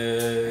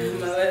schmiz.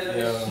 I'm a little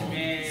Yo.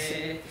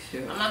 schmiz.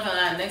 I'm not gonna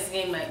lie. Next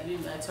game we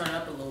might turn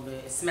up a little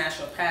bit. It's smash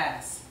or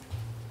pass.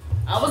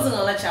 I wasn't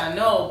gonna let y'all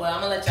know, but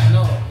I'm gonna let y'all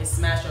know. It's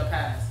smash or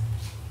pass.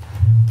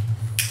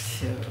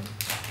 Yeah.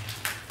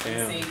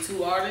 Damn. Say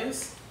 2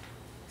 artists.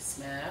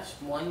 Smash.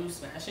 One you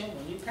smashing,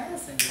 one you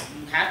passing.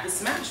 You have to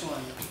smash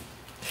one.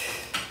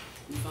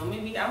 You feel me?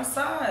 We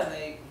outside,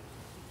 like.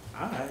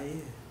 Alright,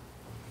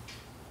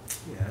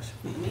 yeah, I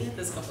should be. Let me hit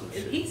this couple.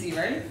 It's easy,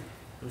 right?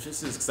 It's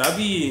just cause I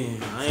He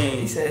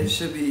ain't. said it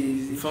should be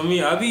easy. For me,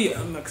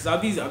 cause I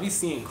be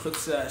seeing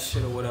clips of that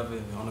shit or whatever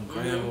on the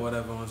gram or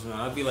whatever.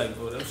 I'd be like,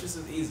 bro, that shit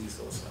is easy.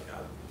 So it's like,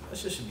 that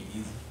shit should be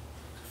easy.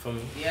 For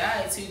me.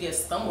 Yeah, until you get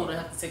stumbled and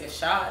have to take a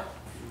shot.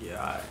 Yeah,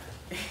 alright.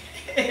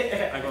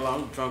 I go,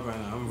 I'm drunk right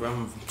now.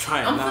 I'm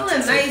trying I'm not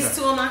feeling to take nice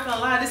that. too. I'm not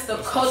gonna lie. This is the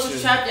That's culture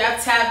shit. trap. Y'all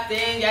tapped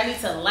in. Y'all need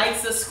to like,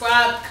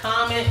 subscribe,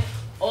 comment,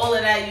 all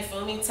of that. You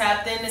feel me?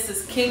 Tapped in. This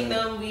is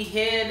Kxngdom. We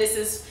here. This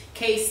is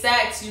K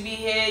Stacks. You be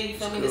here. You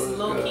feel me? This is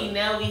Low Key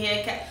Now. We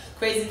here.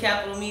 Crazy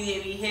Capital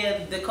Media. We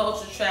here. The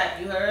culture trap.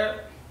 You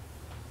heard?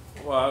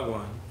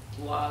 Wagwan.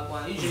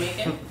 Wagwan. You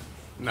Jamaican?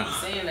 Nah. Keep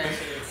saying that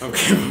shit. I'm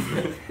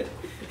Cameroonian.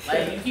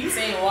 Like you keep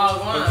saying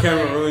Wagwan. I'm like,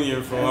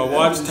 Cameroonian, bro. I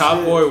watched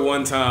Top Boy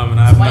one time and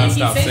I have why you not keep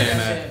stopped saying saying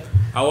that that. shit?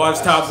 I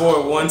watched Top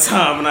Boy one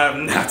time and I have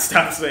not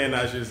stopped saying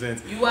that shit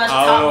since. You watched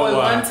I don't Top know Boy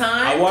why. one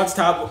time? I watched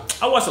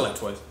I watched it like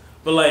twice.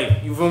 But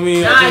like, you feel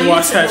me? Nah, I just you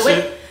watched too. that The way-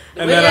 shit.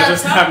 the And way then I y'all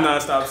just talk- have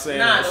not stopped saying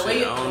Nah, that the way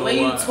shit. I don't the know way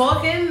you why.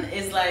 talking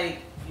is like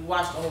you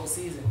watched the whole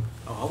season.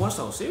 Oh, I watched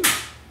the whole series.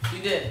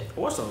 You did. I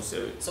watched the whole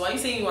series. So why you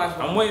saying you watched?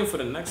 I'm waiting for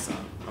the next time.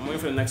 You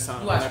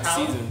watch Next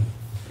Power? season.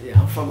 Yeah,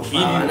 I'm from Power.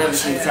 I never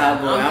seen Top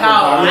Boy. I'm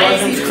Power. I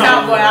ain't rewatching seen Top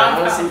Top Boy. I I'm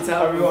don't Power. see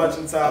Top Boy.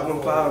 Rewatching Top I'm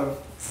Boy. Power.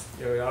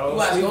 Yo, You y'all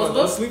watch don't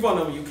Ghostbusters? sleep on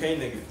them UK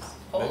niggas.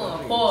 Hold Them on,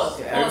 niggas. pause.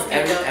 Yeah, Pause,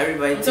 Kxngdom.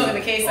 everybody I'm talking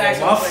to think- K Stacks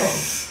my real quick.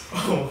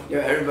 fault. Yo,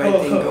 everybody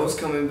think Ghost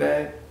coming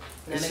back.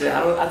 Nah, And shit,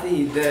 I think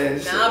he's dead.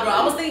 and shit. Nah, bro.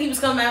 I was thinking he was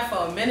coming back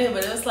for a minute,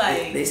 but it was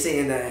like They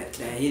saying that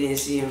he didn't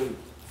see him,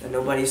 that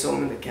nobody saw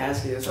him in the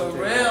casket or for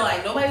something. real.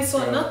 Like nobody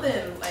saw Bro.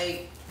 nothing.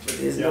 Like, But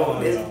there's Yo, no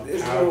way, man.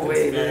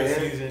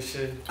 Conspiracies and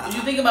shit. what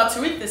you think about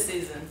Tariq this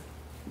season?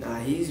 Nah,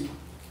 he's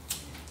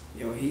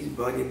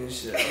bugging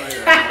this shit.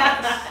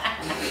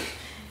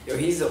 Yo,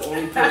 he's the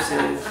only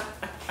person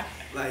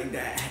like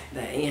that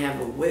ain't have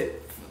a whip.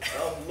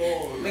 Oh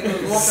Lord.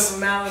 Nigga was walking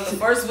from out, and the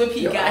first whip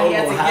he Yo, got, he I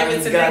had don't to know how give it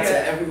he to got nigga.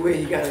 to everywhere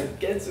he gotta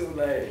get to,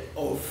 like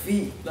on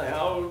feet. Like I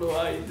don't know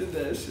how he did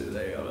that shit.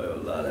 Like I'm like,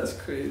 oh, nah, that's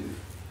crazy.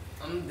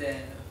 I'm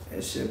dead.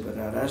 That shit, but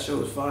that show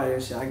was fire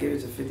and shit. I give it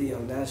to 50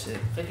 on that shit.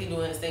 50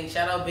 doing his thing. Like,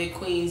 shout out Big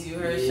Queens, you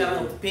heard. Yeah. Shout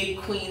out Big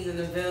Queens in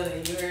the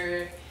building, you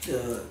heard.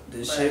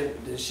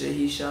 The shit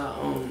he shot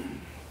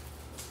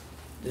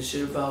the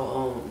shit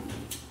about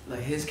like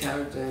his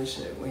character and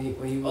shit when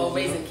he was Oh,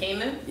 Raising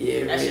Canaan?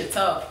 yeah, That shit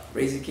tough.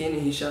 Raising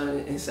Canaan, he shot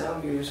it in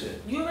Soundview and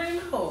shit. You already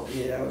know.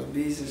 Yeah, that was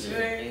beast and You shit.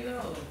 already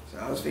know. So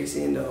I was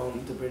fixing the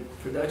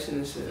production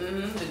and shit.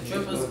 The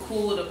drip was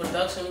cool, the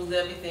production was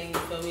everything, you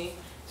feel me?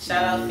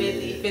 Shout out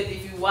 50. 50,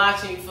 if you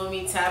watching, you feel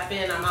me? Tap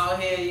in. I'm out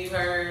here, you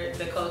heard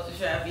the culture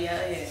trap, be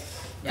out here.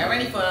 Y'all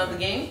ready for another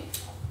game?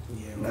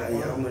 Yeah, Nah,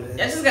 yeah, I'm with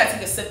Y'all it. just gotta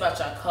take a sip out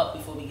your cup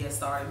before we get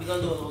started. We're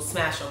gonna do a little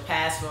smash or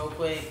pass real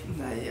quick.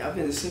 Nah, yeah, I've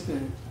been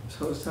sipping this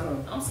whole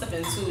time. I'm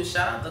sipping too.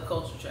 Shout out the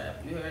culture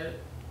trap, you heard?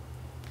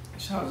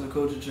 Shout out to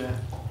Culture Trap.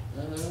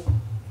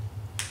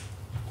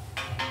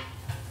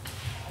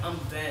 I'm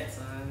bent,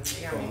 son.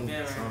 They got me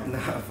bent right now.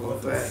 Nah, for a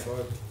What the fact.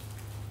 fuck?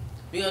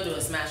 We're gonna do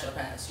a smash or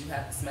pass. You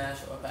have to smash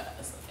or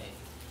pass. Okay.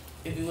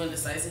 If you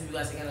indecisive, you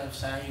guys take another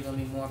shot, you're gonna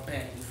be more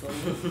bent. You feel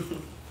me?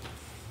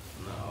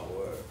 No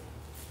word.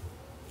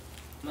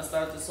 I'm gonna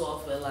start this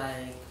off with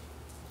like,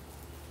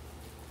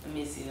 let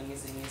me see.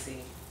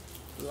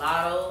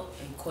 Lotto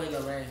and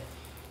Coil Ray.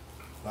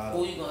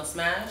 Who you gonna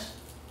smash?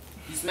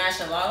 You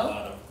smashing Lotto?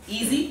 Mulatto.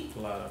 Easy?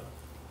 Mulatto.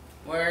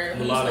 Where? Who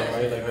you Mulatto, smashing?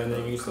 right? Like her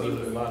name used to be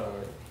Mulatto,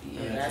 right?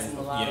 Yeah, that's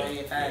Mulatto.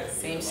 Yeah, facts.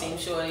 Same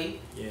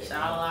shorty. Yeah.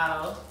 Shout out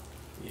Lotto.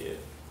 Yeah,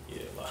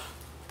 Mulatto.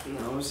 No,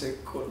 I'm gonna say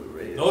Quarter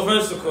Ray. No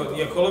offense to Cole.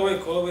 Yeah,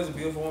 Cole is a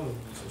beautiful woman.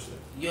 Some shit.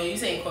 Yo, you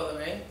saying Coil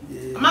Ray?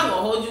 Yeah. I'm not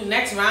gonna hold you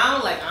next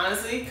round, like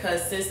honestly,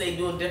 cause since they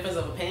do a difference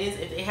of opinions,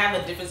 if they have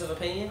a difference of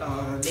opinion,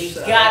 they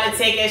shot. gotta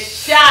take a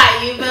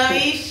shot. You feel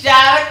me?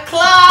 Shot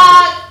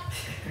o'clock.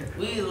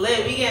 We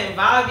lit. We getting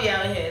vibey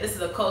out here. This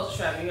is a culture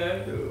trap. You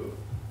heard? Yo.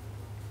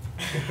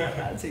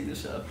 I take the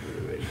shot for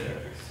it right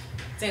there.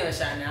 Taking a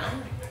shot now.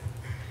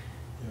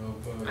 Yo,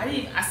 bro.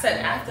 I said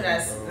after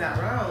that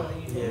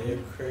round. You, Yeah, you're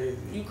crazy.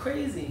 You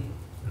crazy.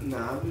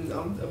 Nah,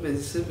 I've been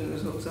sipping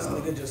this whole This time.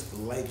 nigga just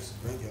likes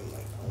drinking.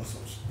 Like, I want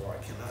some shit, bro. I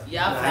cannot.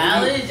 Y'all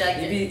valid?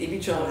 He be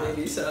trying to make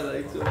me sound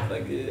like some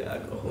fucking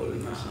alcoholic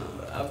and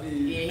shit. I be.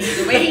 Yeah,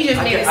 the way he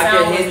just made it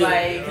sound was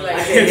like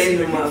I can't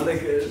handle my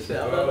liquor and shit.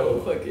 I'm not no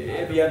fucking.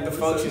 I be at the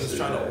functions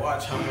trying to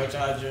watch how much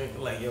I drink.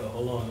 Like, yo,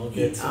 hold on, don't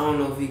get. I don't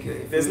know if he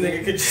could. This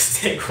nigga could just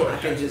take what I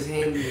can just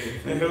handle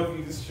it. and help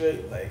you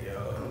straight. Like,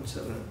 yo, I'm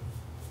chilling.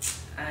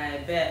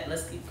 I bet.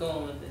 Let's keep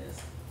going with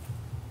this.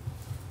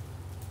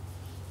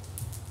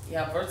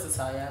 Y'all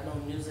versatile. Y'all know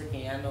music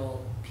and y'all know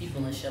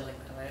people and shit like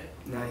that, right?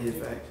 Nah, he a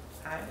fact.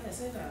 I didn't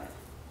say that.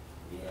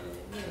 Yeah,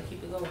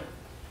 keep it going.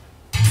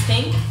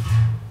 Tink?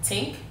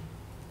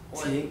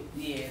 Or, Tink?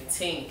 Yeah,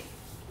 Tink.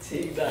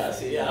 Tink, nah,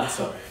 see, yeah. I'm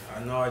sorry.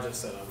 I know I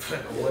just said I'm.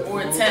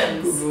 Or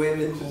Thames. Google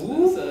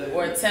images.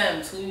 Or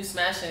Thames. Who you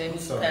smashing and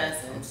who you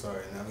passing? I'm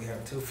sorry. Now we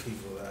have two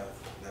people that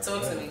have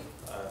Talk never to me.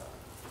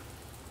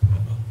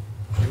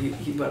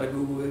 He about to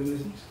Google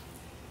images.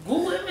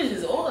 Google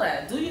images, all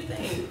that. Do your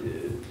thing.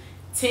 Yeah.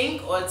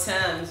 Tink or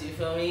Thames, you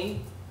feel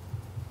me?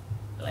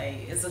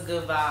 Like, it's a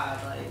good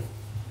vibe. Like,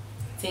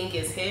 Tink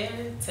is here,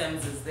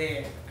 Thames is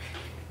there.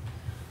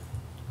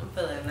 I'm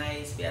feeling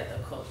nice. We at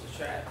the culture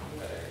trap.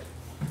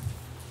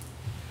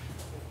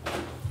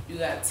 You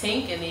got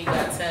Tink and then you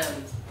got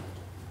Thames.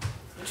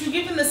 What you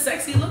giving the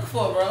sexy look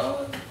for,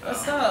 bro?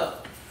 What's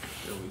up?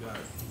 Yo, we got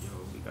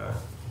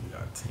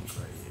Tink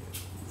right here.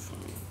 You feel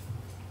me?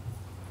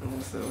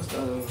 What's the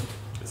other one?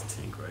 Just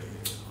Tink right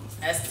here.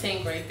 That's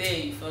Tink right there,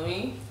 you feel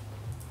me?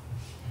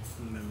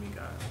 And then we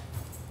got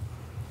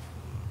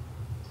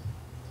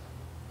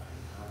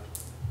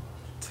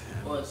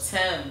Thames. Or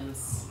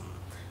Thames.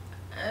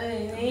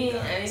 I need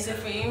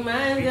different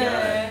mind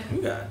guy. We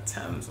got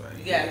Thames right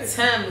You here. got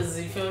Thames,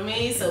 you feel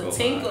me? So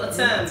Tink or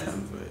Thames?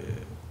 Thames right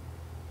here.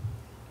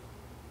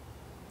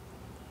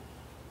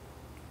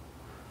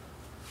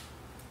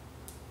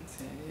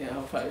 Yeah,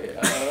 I'll probably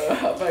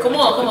Come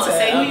on,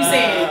 say who you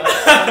saying.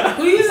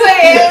 Who you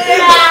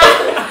saying?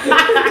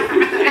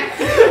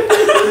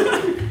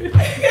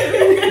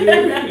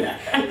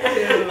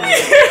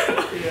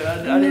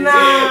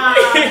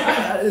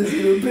 I didn't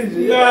see the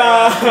picture.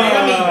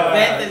 I mean,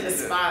 bet in the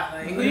spot.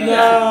 Like, who you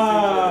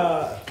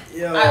got?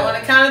 Yo. Alright, on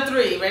the count of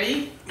three.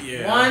 Ready?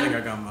 Yeah, One. I think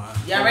I got mine.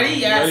 Y'all ready?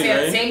 Y'all gotta say it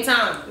at the same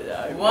time.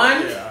 Yeah,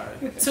 1, Yeah,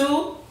 alright.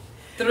 2,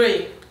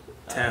 3.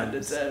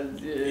 Thames.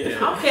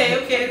 Yeah.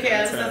 Okay.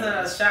 That's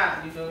another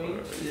shot. You feel me?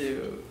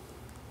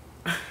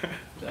 Yeah.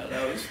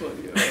 That was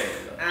funny.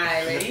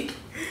 Alright, ready?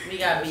 We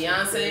got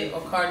Beyonce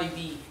or Cardi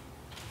B.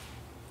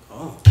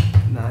 Oh,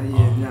 Nah,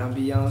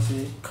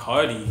 Beyonce.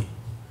 Cardi.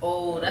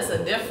 Oh, that's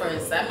a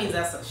difference. That means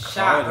that's a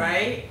shot, Cardi.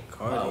 right?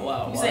 Cardi. Oh,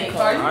 wow. You saying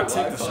Cardi? I take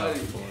the Why shot Cardi?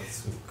 for it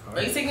too. Are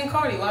Cardi. you taking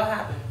Cardi? What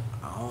happened?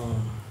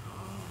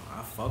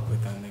 I fuck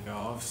with that nigga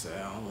Offset.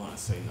 I don't want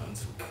to say nothing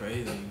too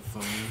crazy for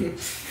me.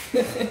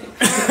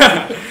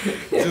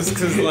 Just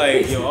cause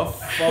like, yo, I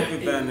fuck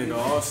with that nigga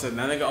Offset.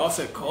 That nigga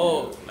Offset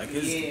cold. Like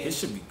his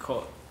should be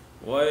cold.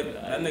 What?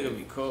 That nigga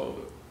be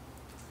cold.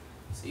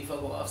 So you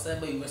fuck with Offset,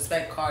 but you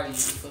respect Cardi, you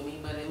feel me?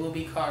 But it will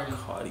be Cardi.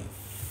 Cardi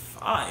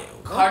fire.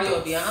 Cardi or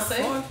What the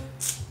Beyonce? fuck?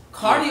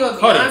 Cardi or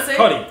Cardi, Beyonce?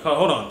 Cardi.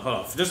 Hold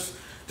on. Just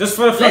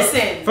for the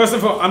Listen. First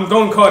of all, I'm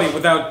going Cardi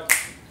without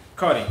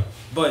Cardi.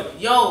 But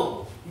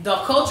Yo, the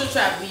culture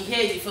trap be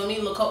here, you feel me?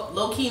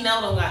 Low key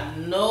now don't got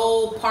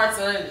no parts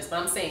of this, but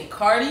I'm saying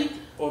Cardi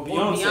or or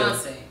Beyonce.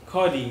 Beyonce.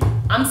 Cardi.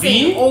 I'm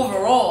saying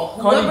overall,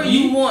 Cardi whoever B?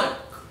 you want.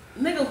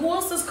 Nigga, who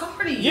else is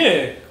Cardi?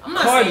 Yeah. I'm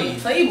not Cardi. saying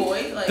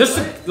Playboy. Like, Just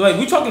what? like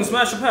we talking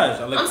smash or pass.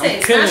 Like, I'm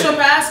saying killing Smash or it.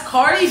 Pass,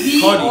 Cardi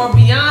B Cardi. or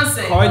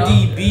Beyonce.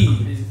 Cardi bro.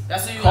 B.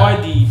 That's what you got.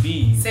 Cardi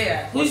B. Say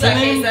that. Who you What's got, her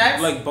name? K-Stax?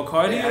 Like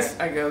Bacardi?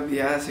 Yeah, I go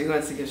Beyonce. You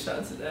gonna take a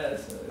shot to that?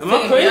 So. Am I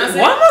Taking crazy?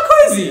 Beyonce? Why am I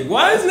crazy?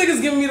 Why is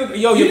niggas giving me the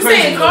yo? You're You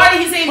crazy. saying bro. Cardi,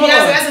 he's saying Hold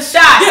Beyonce. on. That's a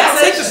shot. Yeah,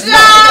 That's take a the shot.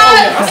 Oh,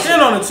 yeah, I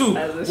stand on it too.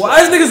 That's a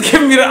Why is niggas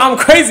giving me the I'm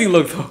crazy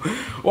look though?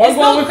 Why It's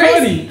going no with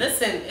crazy. Cardi?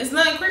 Listen, it's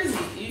nothing crazy.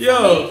 You Yo.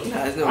 feel me?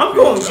 Nah, it's no I'm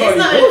crazy. going It's Cardi.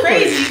 nothing Go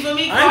crazy. crazy. You feel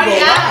me? I ain't Cardi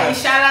gonna lie. eye.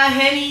 Shout out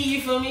Henny.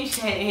 You feel me?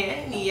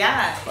 Henny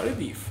eye. Cardi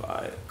be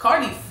fire.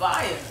 Cardi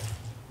fire.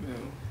 Yeah.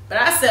 But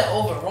I said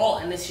overall,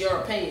 and it's your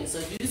opinion. So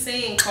if you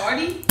saying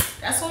Cardi,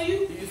 that's on you.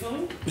 You feel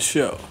me?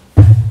 Sure.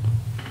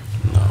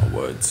 No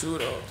word too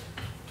though.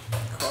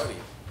 Cardi.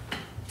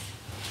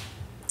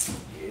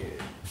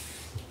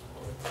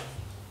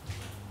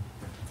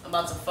 I'm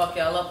about to fuck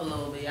y'all up a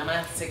little bit. I might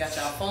have to take out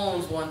y'all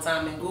phones one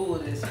time and Google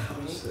this. You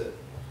feel me? Shit.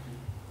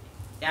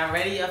 Y'all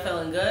ready? Y'all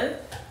feeling good?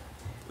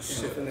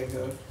 Shit. Finna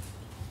go.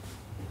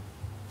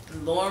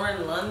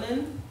 Lauren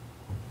London.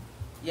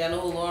 Y'all know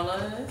who Lauren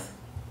London is?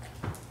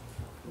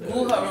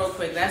 Google her real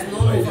quick. That's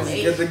Nunu from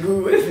Get the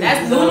Google.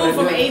 That's Nunu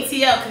from ATL,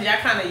 because y'all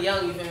kind of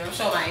young, you feel me? I'm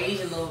showing my age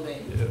a little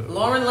bit. Yeah.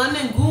 Lauren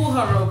London, Google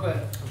her real quick.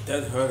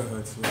 That's heard of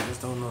her too. I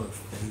just don't know the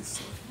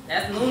face.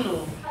 That's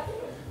Nunu.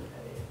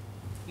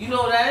 You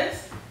know what that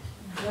is?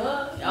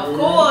 Of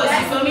course,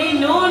 you feel me?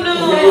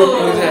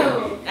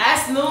 Nunu.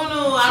 That's Nunu.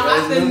 I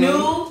rock the new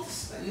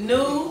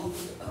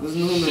Who's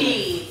Nunu?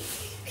 shit.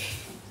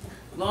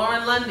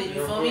 Lauren London,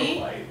 you feel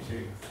me?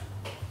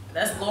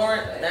 That's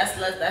Lauren.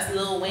 That's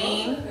Lil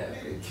Wayne.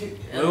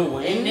 Lil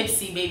Wayne? And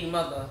Nipsey baby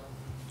mother.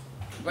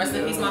 Rest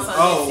in peace, my son.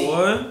 Oh, Nipsey.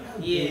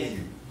 what? Yeah.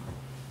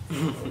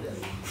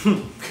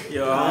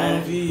 Yo, I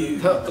don't be.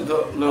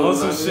 No,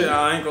 some shit.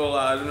 I ain't gonna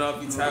lie. I do not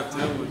be tapped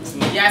in with too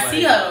much. Yeah, I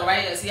see her though,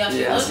 right? I see how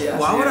she looks.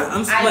 Why would I?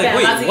 I'm I like, bet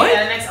wait, I'm about to what?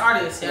 get the next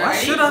artist. Why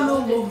should I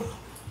know?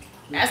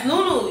 That's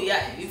Nunu.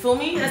 Yeah, you feel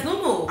me? That's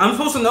Nunu. I'm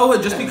supposed to know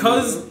her just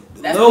because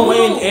That's Lil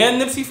Nunu. Wayne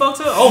and Nipsey fucked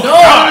her? Oh, No,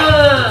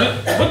 God.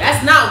 no.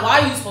 That's not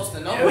why you supposed to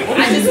know.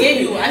 I just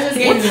gave you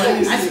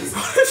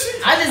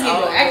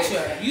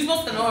extra. You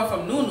supposed to know her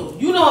from Nunu.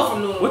 You know her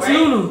from Nunu, What's right?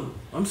 Nunu?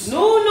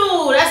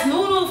 Nunu. That's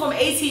Nunu from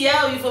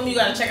ATL. You feel me? You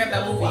gotta check out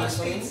that movie. You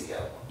feel me?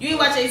 You ain't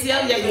watch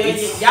ATL? Yeah.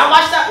 Y'all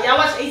watch that? Y'all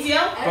watch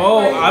ATL? Oh,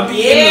 I be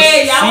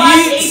Yeah, y'all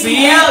watch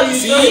ATL. You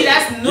feel me?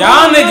 That's Nunu.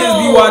 Y'all niggas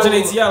be watching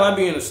ATL. I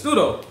be in the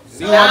studio.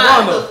 See what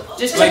I'm going though.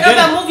 Just check out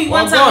that movie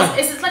one time.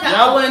 It's like an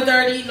hour and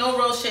 30, no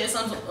real shit. It's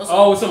a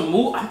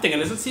movie. I'm thinking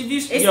it's a TV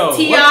show. It's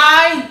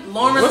T.I.,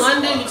 Lawrence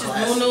London, which is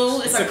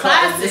Nunu. It's a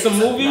classic. It's a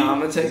movie. Nah, I'm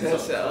gonna take that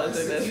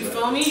shit. You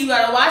feel me? You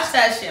gotta watch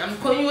that shit. I'm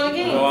putting you on a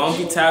game. Bro, I don't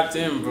be tapped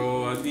in,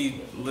 bro. I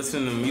be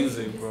listening to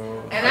music, bro.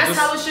 And that's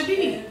how it should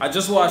be. I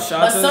just watched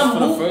Shotas for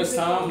the first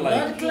time.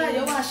 Like,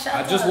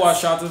 I just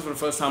watched Shotas for the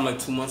first time like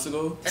 2 months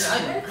ago.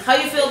 And how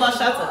you feel about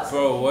Shotas?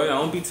 Bro, what? I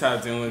don't be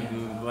tapped in with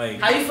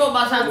like. How you feel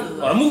about Shotas?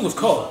 Oh, the movie was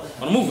cold.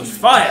 Oh, the movie was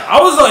fire. I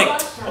was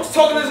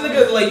talking to this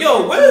nigga like,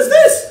 yo, where is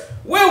this?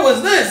 Where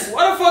was this?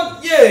 Why the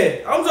fuck?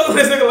 Yeah, I'm talking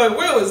to this nigga like,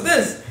 where was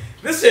this?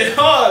 This shit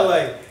hard.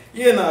 Like,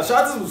 yeah, nah,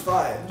 Shotas was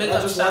fire. Big I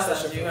up just watched that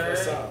Shotas, shit for you the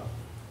first heard? time.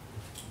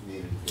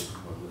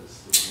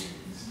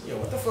 Yo,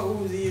 what the fuck? Who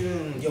was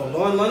even? Yo,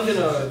 Lauren London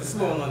or this is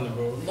Lauren London,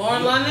 bro.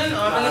 Lauren London? Or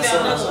I'm gonna give you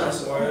another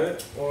one.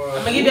 Or I'm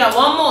gonna give y'all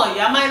one more.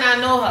 Y'all might not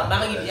know her, but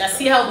I'm gonna give y'all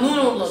see how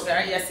Nunu look,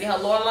 right? Y'all see how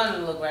Lauren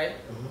London look, right?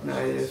 Nah,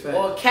 yeah, it's fact.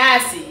 Or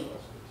Cassie.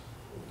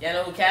 Y'all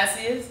know who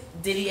Cassie is?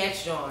 Diddy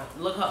Kxngdom.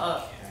 Look her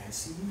up.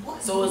 Cassie?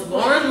 So it's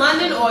Lauren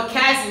London or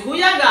Cassie? Who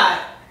y'all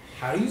got?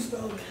 How do you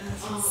spell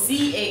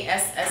Cassie?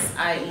 Cassie.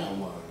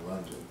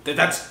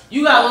 that's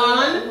You got Lauren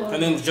London? her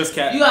name's just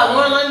Cat. You got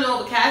Lauren London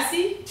over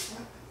Cassie?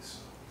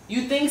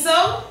 You think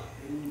so?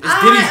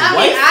 It's Diddy's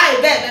wife? I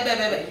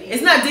bet.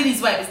 It's not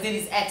Diddy's wife, it's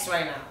Diddy's ex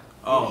right now.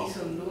 Oh.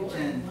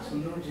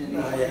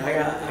 Nah, yeah,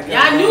 I got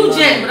Y'all new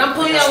gen, but I'm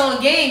putting y'all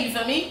on game, you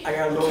feel me? I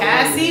got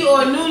Cassie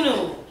or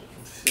Nunu?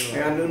 I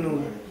got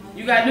Nunu.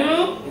 You got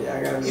Nunu? Yeah,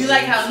 I got Nunu. You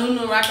like how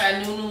Nunu rock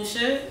that Nunu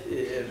shit?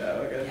 Yeah, no,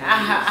 I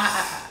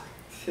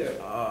got Nunu.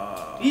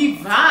 Yeah. He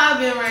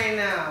vibing right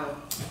now.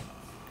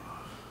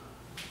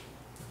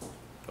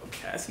 Yo,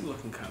 Cassie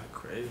looking kind of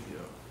crazy, yo.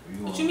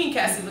 What you mean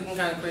Cassie looking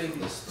kind of crazy?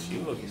 She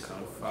looking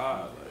kind of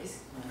fire.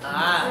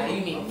 Like.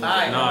 You mean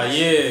fire? Nah,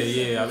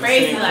 yeah. I've been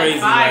Crazy seeing like crazy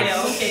fire.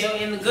 like. Okay, yo,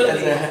 in the good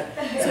way.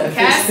 So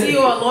Cassie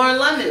or Lauren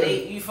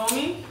London, you feel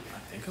me? I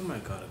think I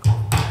might gotta go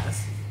with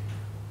Cassie.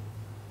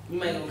 You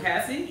might go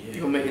Cassie?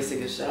 You gonna make us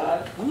take a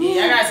shot?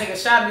 Yeah, I gotta take a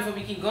shot before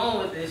we keep going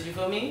with this, you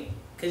feel me?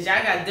 Cause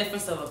y'all got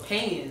difference of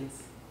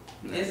opinions.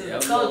 This is a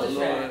culture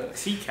track.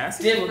 See,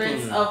 Cassie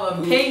Difference looking, of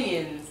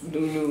opinions.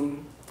 Nunu.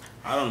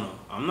 I don't know.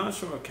 I'm not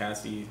sure if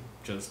Cassie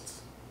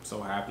just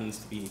so happens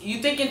to be.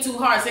 You thinking too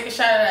hard. Take a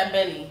shot at that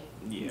Benny.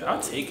 Yeah,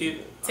 I'll take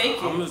it. Take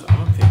it. I'm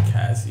gonna pick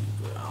Cassie,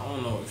 but I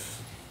don't know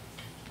if.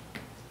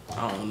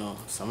 I don't know.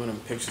 Some of them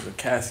pictures of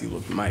Cassie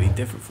look mighty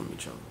different from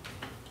each other.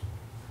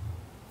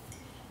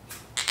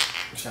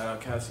 Shout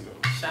out Cassie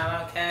though. Shout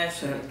out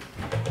Cassie.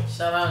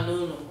 Shout out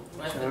Nunu.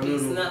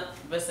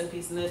 Rest in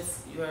peace,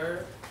 Nips. You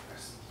heard?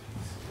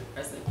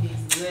 Rest in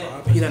peace,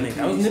 Nips.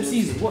 That was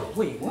Nipsey's. What?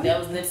 Wait, what? That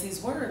was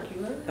Nipsey's work.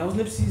 You heard? That was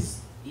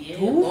Nipsey's. Yeah.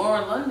 Who?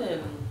 Lauren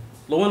London.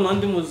 Lauren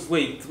London was.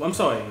 Wait, I'm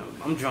sorry.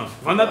 I'm drunk.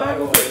 Run that back.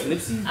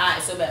 Nipsey.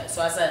 Alright, so bad.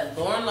 So I said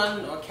Lauren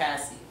London or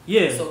Cassie.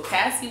 Yeah. So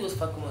Cassie was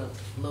fucking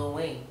with Lil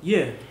Wayne.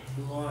 Yeah.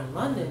 Lauren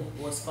London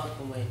was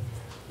fucking with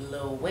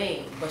Lil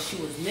Wayne, but she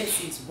was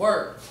Nipsey's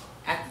work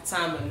at the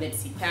time when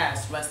Nipsey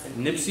passed. Rest in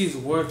peace. Nipsey's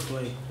work,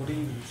 like, what do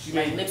you? She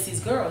Like made Nipsey's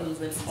girl. He was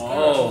Nipsey's girl.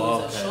 Oh,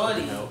 She was a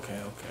shorty. okay.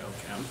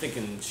 I'm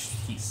thinking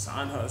he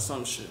signed her or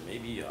some shit.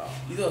 Maybe. You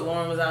thought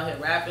Lauren was out here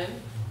rapping?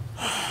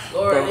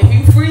 Lauren, if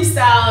you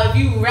freestyle, if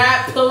you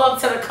rap, pull up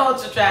to the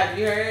culture trap.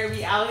 You heard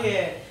me out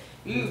here.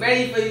 We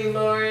ready for you,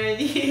 Lauren.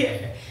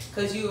 Yeah.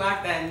 Cause you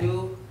rock that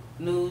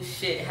new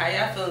shit. How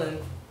y'all feeling?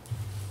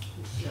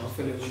 Y'all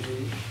feeling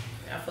good?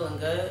 Y'all feeling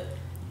good?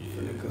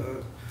 Feeling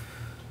good.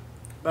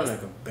 About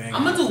like a bang.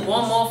 I'm gonna do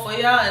one more for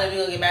y'all, and then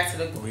we're gonna get back to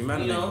the. We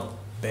might you know.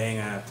 Bang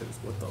after this.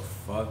 What the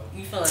fuck?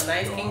 You feeling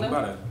nice, Yo, Kingdom?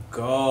 I'm about to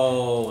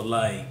go.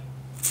 Like.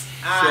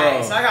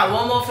 Alright, so I got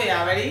one more for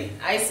y'all. Ready?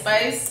 Ice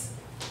Spice,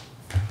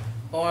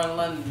 Born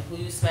London. Who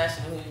you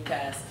smashing? Who you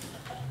passing?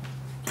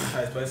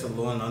 Ice Spice or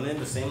Lauren London?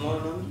 The same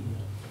Lauren London?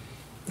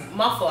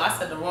 My fault. I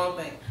said the wrong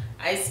thing.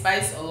 Ice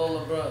Spice or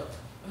Lola Brooke?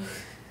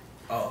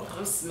 Oh.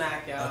 I'm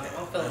smack, y'all. Okay,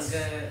 I'm feeling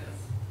good.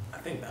 I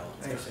think that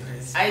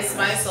one's Ice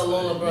Spice or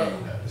Lola Brooke?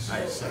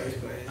 Ice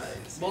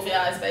Spice. Both of y'all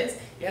Ice Spice?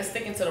 Y'all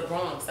sticking to the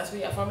Bronx. That's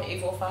where y'all from,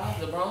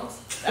 845? The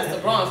Bronx? That's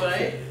the Bronx,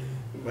 right?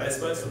 Ice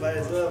Spice might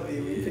as well be.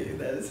 We picking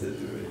that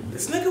decision.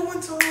 This nigga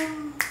went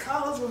to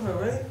college with her,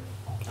 right?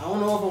 I don't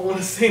know if I want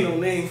to say no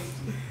name.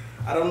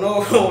 I don't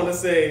know if I want to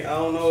say. I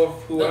don't know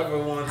if whoever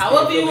wants.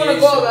 However you want to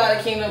go about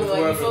it, Kingdom. Like,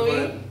 you feel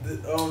me?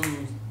 But,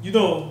 you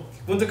know,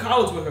 went to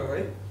college with her,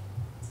 right?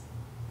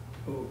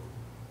 Who?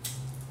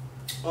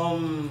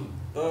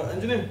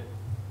 Engineer,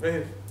 right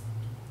here.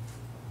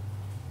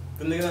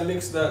 The nigga that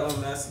mixed that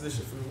master this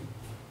shit for me.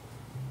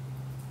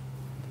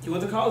 He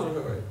went to college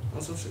with her, right?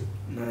 On some shit.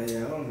 Nah,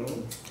 yeah, I don't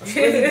know. I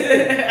swear he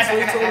did. That's what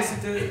he told us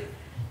he did.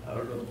 I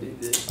don't know if he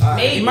did.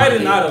 Maybe. He might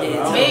have not. Maybe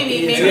not.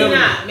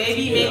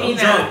 Maybe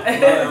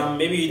not.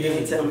 Maybe he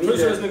didn't. I'm pretty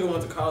sure this nigga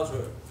went to college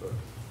with her. So,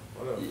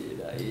 whatever.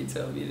 Yeah, nah, he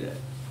tell me that.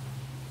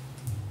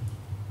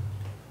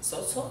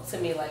 So talk to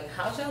me, like,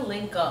 how'd y'all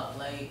link up?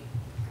 Like,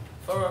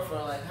 for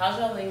real, like, how'd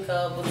y'all link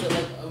up? Was it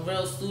like a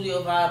real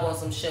studio vibe on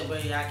some shit where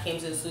I came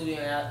to the studio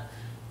and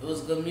it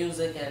was good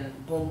music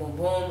and boom, boom,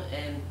 boom,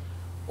 and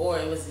or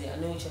it was I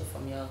knew each other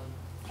from young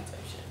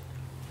type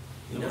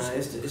shit? Nah,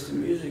 it's the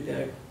music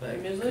that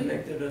like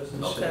connected us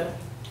and shit.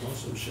 On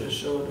some shit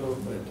show though,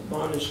 but the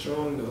bond is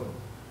strong though.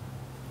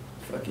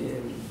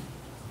 Fucking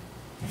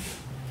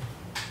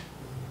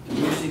the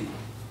music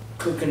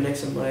could connect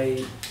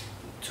somebody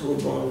to a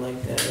bond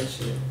like that and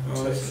shit.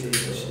 Honestly, and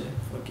shit.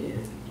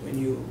 Fucking when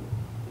you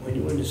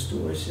in the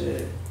store,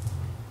 shit.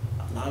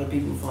 A lot of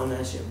people find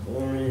that shit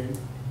boring.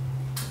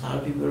 A lot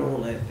of people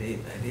don't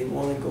they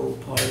want to go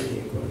party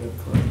and go to the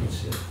club and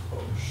shit.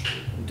 Oh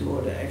shit. And do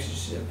all the extra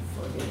shit.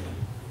 Fucking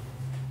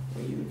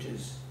when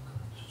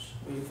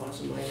you find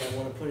somebody that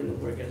want to put in the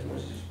work as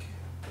much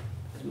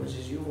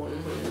as you want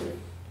to put in it.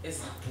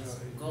 It's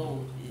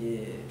gold.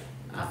 Yeah.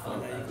 I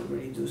found out you could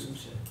really do some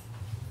shit.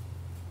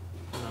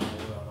 No,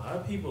 a lot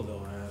of people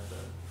don't have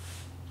that.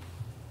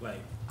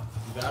 Like,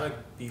 you gotta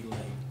be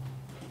like,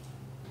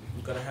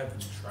 you gotta have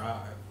the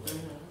drive. Like,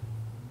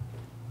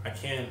 I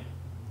can't,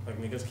 like,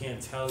 niggas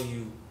can't tell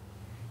you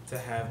to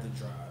have the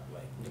drive.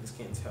 Like, niggas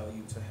can't tell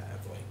you to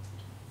have, like,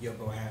 yo,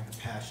 bro, I have the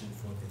passion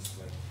for this.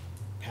 Like,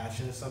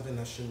 passion is something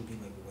that shouldn't be,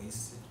 like,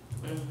 wasted.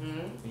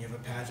 When you have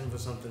a passion for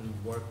something,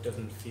 work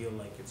doesn't feel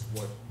like it's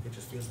work. It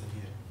just feels like,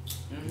 yeah.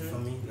 You feel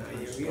me? Nah,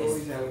 yeah, we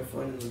always having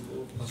fun in the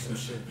booth. On some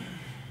shit.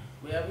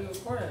 Where we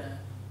recording at?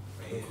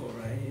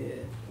 Right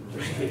here.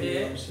 Right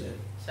here.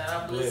 Shout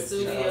out to the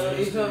studio,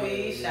 you feel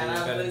me? Shout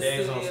out to the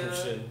studio. on some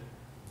shit.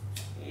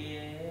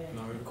 Yeah.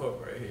 No, we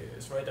record right here.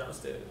 It's right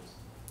downstairs.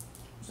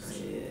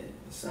 Yeah,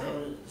 the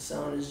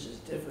sound is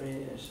just different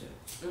here and shit.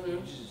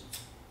 Just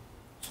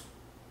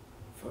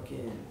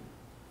fucking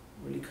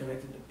really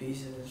connected to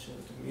pieces and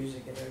shit, the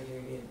music and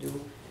everything we do.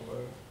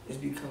 It's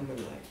becoming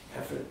like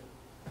effort,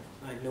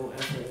 like no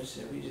effort and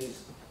shit.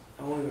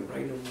 I won't even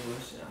write no more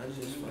shit. I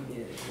just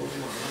fucking close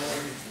my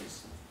eyes and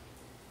just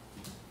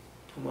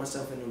put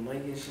myself in the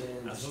mic and shit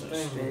and That's start the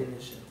thing, spinning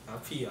and shit. I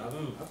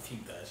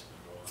peeped that shit,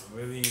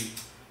 bro.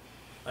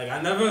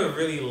 I never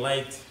really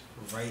liked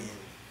writing.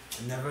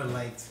 I never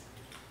liked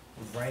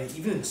writing,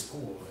 even in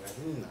school. Like,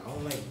 I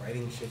don't like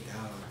writing shit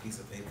down on a piece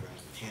of paper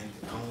and hand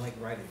it. I don't like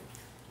writing.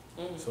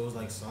 So it was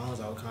like songs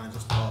I would kind of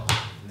just talk,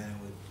 and then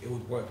it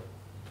would work.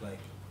 Like,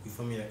 you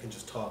feel me? I could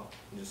just talk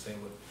and just say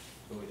what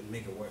it would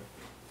make it work.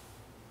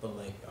 But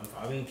like,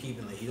 I've been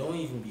peeping. Like, he don't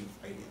even be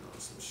writing on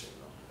some shit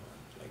no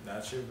more. Like,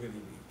 that shit really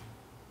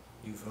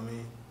be. You feel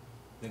me?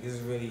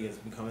 Niggas really is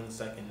becoming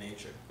second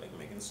nature. Like,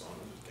 making songs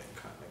is getting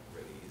kind of like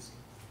really easy.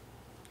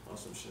 On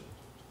some shit.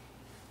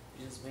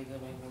 You just make them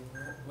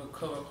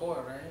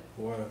record, right?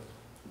 Or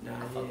Nah,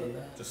 fuck with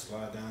that. just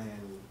slide down here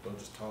and go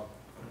just talk.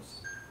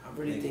 I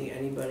really think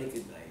anybody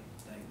could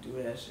like do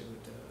that shit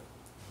with the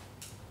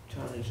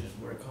trying to just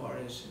work hard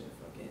and shit.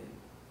 Fucking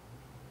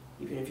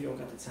even if you don't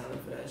got the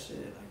talent for that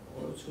shit, like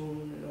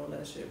auto-tune and all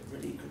that shit,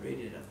 really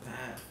created a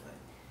path like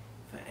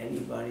for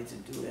anybody to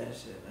do that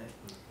shit.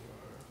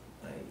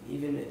 Like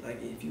even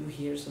if you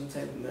hear some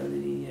type of melody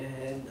in your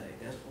head,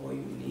 like that's all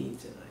you need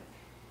to like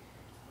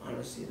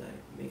honestly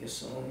like make a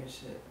song and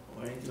shit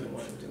or anything you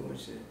want to do and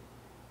shit.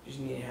 You just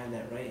need to have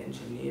that right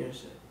engineer and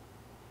shit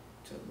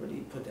to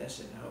really put that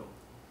shit out.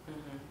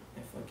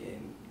 And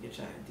fucking get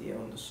your idea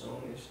on the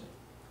song and shit.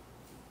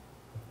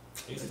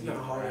 It's not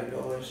hard at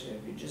all and shit.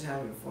 If you're just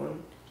having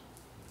fun,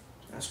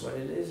 that's what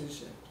it is and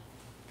shit.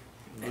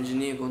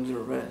 Engineer gonna do the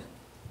rest.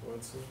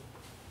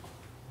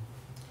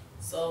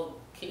 So,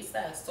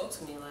 Kxngdom, talk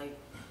to me, like,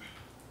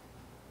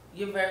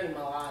 you're very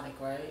melodic,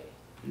 right?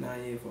 Nah,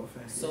 yeah, for a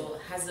fact. So,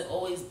 has it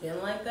always been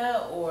like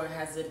that, or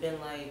has it been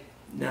like,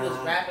 you was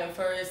rapping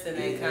first and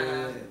then kind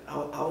of...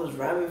 I was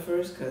rapping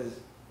first cause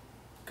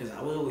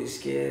I was always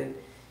scared.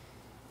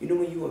 You know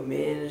when you a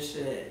man and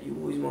shit, you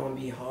always want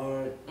to be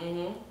hard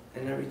and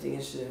everything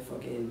and shit.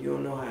 Fucking, you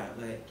don't know how,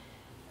 like,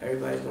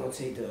 everybody's gonna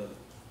take the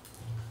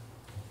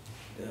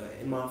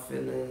In My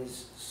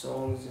Feelings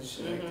songs and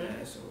shit like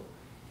that. So,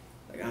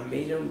 like, I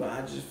made them, but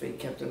I just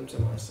kept them to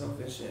myself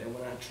and shit. And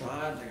when I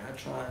tried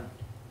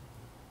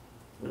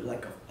with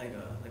like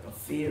a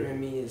fear in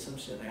me and some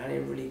shit. Like, I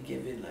didn't really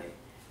give it like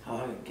how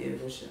I could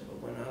give and shit. But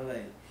when I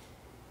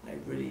like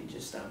really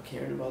just stopped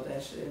caring about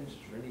that shit and just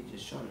really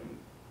just trying to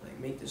like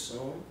make the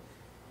song,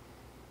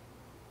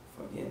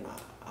 fucking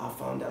I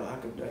found out I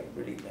could like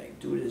really like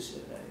do this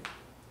shit, like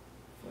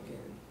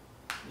fucking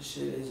This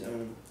shit is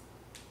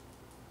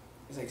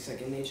it's like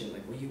second nature,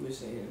 like what he was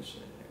saying and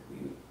shit.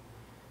 Like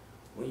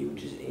when you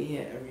just in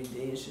here every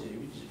day and shit,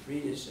 you just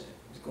read this shit,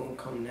 it's gonna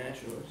come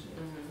natural and shit.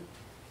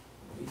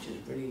 We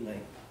just really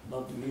like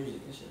love the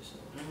music and shit, so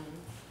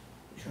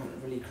we're trying to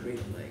really create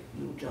a like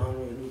new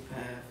genre, a new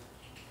path.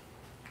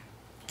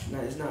 Now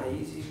it's not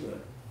easy, but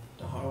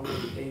the hard work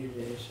is day to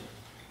day and shit.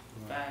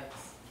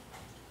 Facts.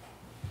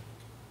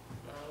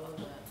 I love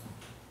that.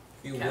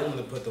 If you're willing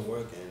to put the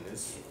work in,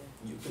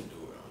 you can do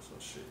it on some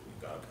shit. You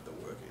gotta put the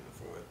work in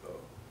for it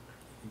though.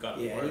 You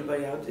gotta work.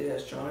 Anybody out there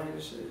that's trying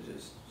and shit,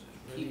 just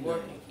really Keep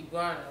working, keep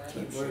grinding. Right?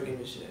 keep working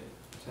and shit.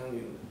 I'm telling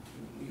you,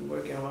 you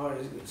working hard,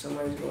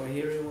 somebody's gonna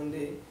hear it one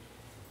day,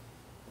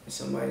 and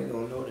somebody's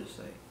gonna notice.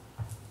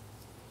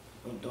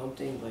 Like, don't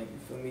think like, you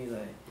feel me,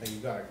 like you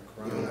gotta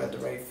grind. you don't got the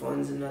right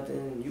funds and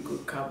nothing. You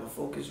could cop a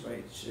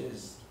Focusrite, shit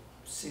is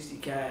 60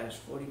 cash,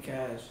 40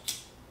 cash.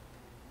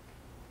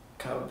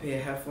 Cop a pair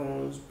of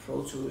headphones,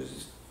 Pro Tools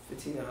is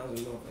 $15 a month.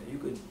 Like, you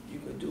could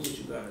do what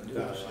you gotta do. You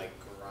gotta shit. like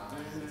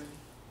grind.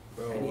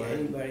 Bro,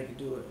 Anybody can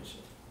do it and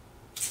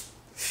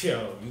shit.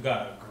 Yo, you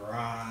gotta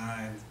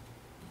grind.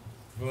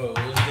 Bro,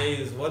 those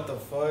days, what the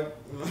fuck?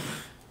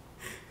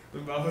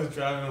 Remember I was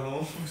driving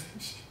home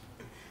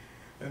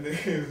and then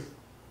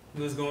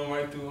he was going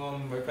right through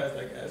right past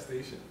that gas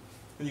station.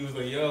 And he was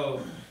like,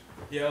 yo.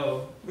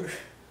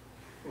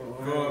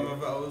 Bro, I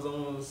remember I was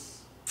almost,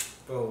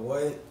 bro,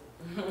 what?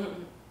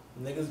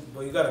 Niggas,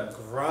 bro, you gotta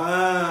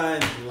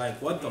grind.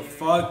 Like, what the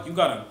fuck? You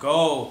gotta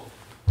go.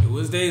 It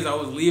was days I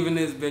was leaving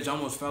this bitch, I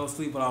almost fell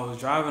asleep while I was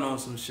driving on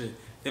some shit.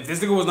 If this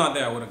nigga was not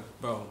there, I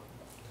would've, bro.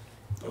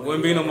 It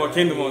wouldn't be no more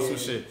Kxngdom on some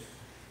shit.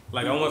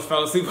 Like, I almost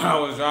fell asleep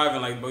while I was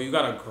driving. Like, bro, you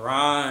gotta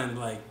grind.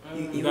 Like,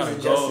 you gotta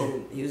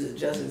go. He was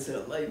adjusting to the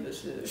life and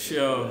shit.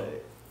 Sure.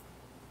 Like,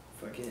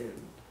 fucking,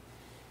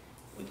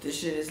 with this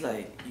shit, it's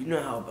like, you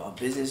know how a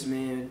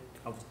businessman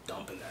I was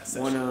dumping that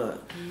session. wanna,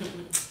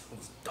 I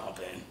was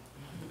dumping.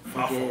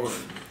 fucking, I a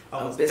was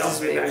dumping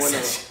businessman that wanna,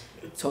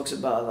 session. talks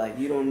about like,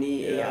 you don't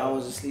need 8 Yeah.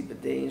 hours of sleep a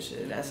day and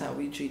shit. That's how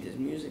we treat this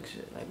music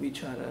shit. Like, we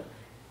try to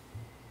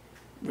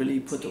really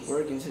put the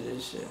work into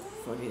this shit.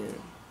 Fucking,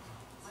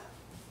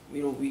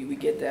 we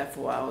get that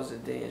 4 hours a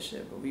day and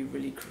shit, but we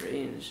really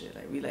creating this shit.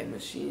 Like, we like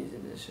machines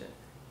in this shit.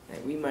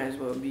 Like, we might as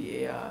well be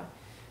AI.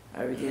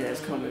 Everything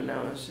that's coming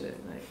out and shit.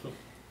 Like,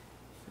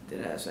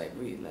 that's like,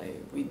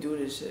 we do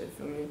this shit,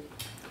 feel me?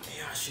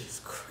 Yeah, shit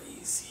is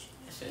crazy.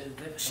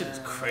 That shit is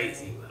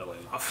crazy, by the way.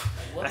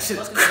 What That shit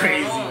the is fuck is going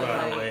crazy, on? by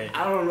Like, the way.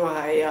 I don't know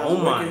how AI Oh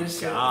my this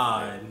shit.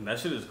 god, that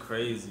shit is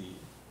crazy.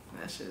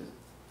 That shit.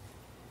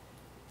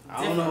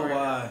 I don't know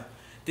why.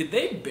 Did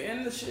they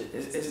ban the shit?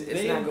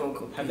 It's not gonna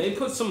compete. Have they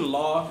put some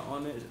law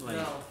on it? Like,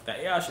 No. that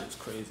AI shit is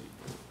crazy.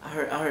 I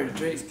heard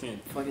Drake Just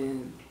can't.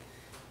 fucking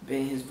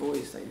ban his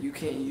voice. Like, you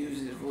can't use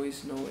his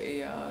voice, no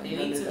AI. They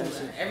none need of to. that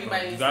shit.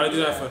 Everybody You needs gotta to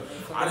do that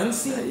for. I didn't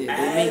see Like,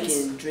 ads.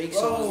 they making Drake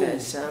songs Bro.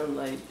 that sound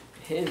like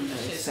him. That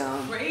Shit's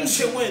sound crazy. That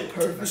shit went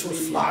perfectly That shit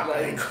was flop. like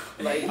I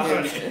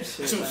heard him. it. That That shit,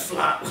 shit was like,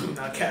 flop.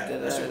 Not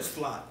cat. That shit was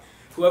flop.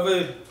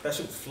 Whoever, that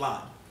shit was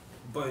flop.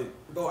 But,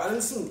 bro, I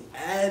didn't see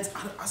ads.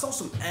 I saw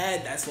some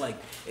ad that's like,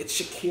 it's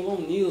Shaquille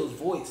O'Neal's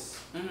voice.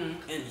 And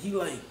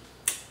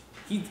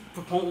he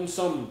promoting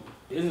some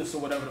business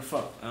or whatever the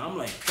fuck. And I'm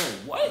like, bro,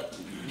 what?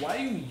 Why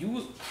you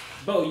use,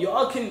 bro,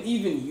 y'all can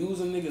even use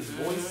a nigga's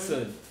voice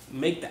to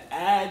make the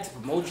ad to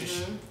promote your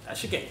shit. That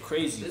shit getting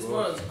crazy, This bro.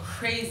 world is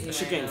crazy. That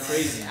shit right getting now.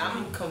 crazy.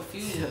 I'm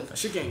confused. That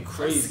shit getting I'm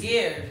crazy.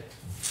 scared.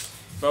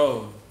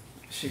 Bro,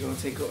 she gonna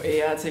take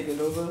AI taking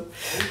over.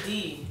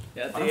 OD.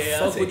 Yeah, why the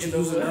fuck would you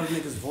use another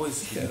nigga's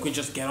voice? Yeah. You could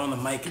just get on the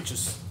mic and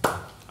just,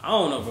 I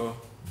don't know, bro.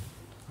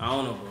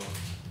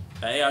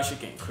 That AI shit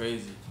getting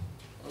crazy.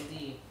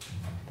 OD.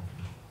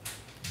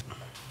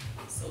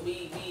 So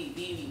we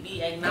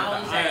The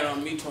acknowledge iron that.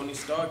 on me, Tony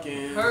Stark,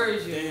 and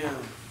Heard you. damn.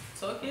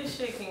 Talk your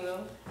shit, Kxngdom.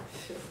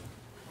 Got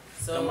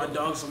So my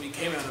dog, so we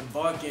came out and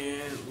barking.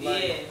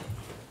 Like, yeah.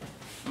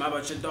 my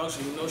about your dog,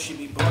 so you know she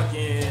be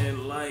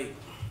barking. Like,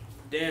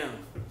 damn.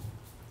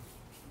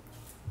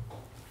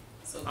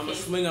 So I'ma Kxngdom-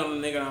 swing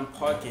on the nigga I'm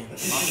parking.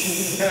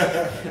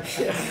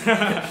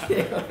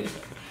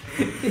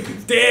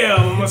 Damn,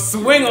 I'ma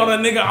swing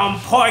on the nigga I'm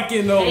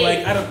parking though. Hey.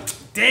 Like, I don't.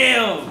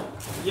 Damn.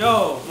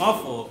 Yo, my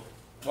fault.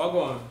 Walk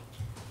on.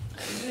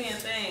 You do your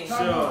thing.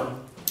 Sure.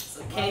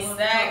 So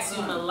K-Stacks,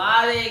 you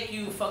melodic,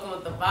 you fucking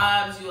with the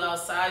vibes, you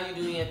outside, you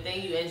do your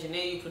thing, you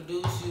engineer, you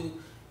produce,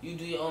 you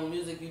do your own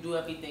music, you do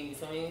everything, you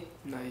feel me?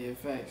 Nah, yeah,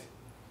 facts.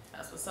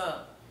 That's what's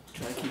up.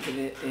 Try to keep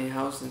it in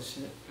house and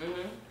shit.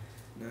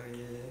 Mm-hmm. Nah,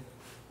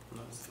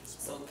 yeah.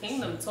 So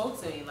Kxngdom, talk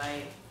to me,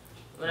 like,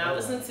 when I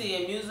listen to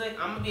your music,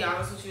 I'm gonna be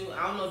honest with you,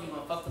 I don't know if you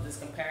gonna fuck with this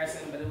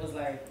comparison, but it was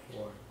like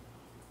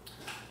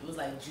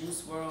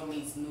Juice WRLD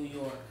meets New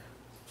York.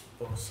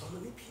 Bro, so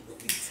many people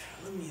be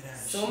telling me that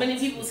So shit. many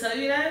people tell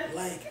you that?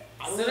 Like,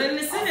 So then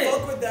it's in I it.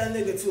 fuck with that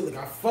nigga too. Like,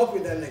 I fuck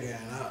with that nigga,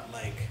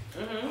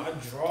 and I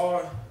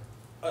draw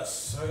a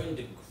certain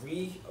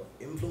degree of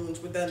influence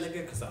with that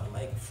nigga because I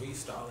like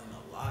freestyling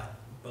a lot.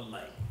 But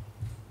like,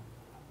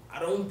 I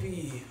don't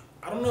be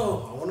I don't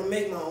know. I want to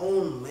make my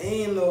own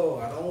lane though.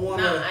 I don't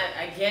want to. Nah,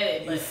 I get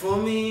it, but you feel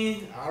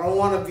me? I don't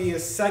want to be a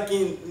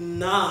second.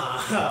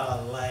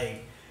 Nah,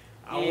 like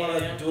I want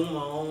to do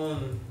my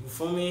own. You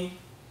feel me?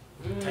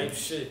 Type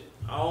shit.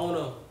 I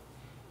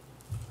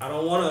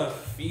don't wanna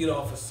feed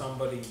off of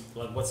somebody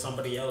like what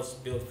somebody else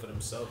built for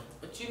themselves.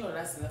 But you know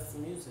that's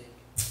music.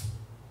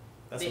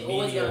 That's they media.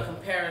 always got a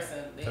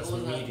comparison. They That's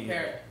always gonna media.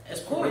 compare it.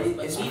 Of course,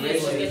 but It's media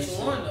is what crazy. get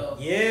you on though.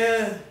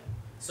 Yeah.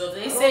 So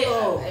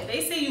if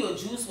they say you a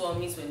Juice WRLD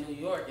meets with New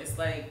York, it's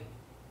like,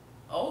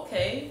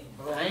 okay,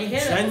 Bro, I I'm ain't a hear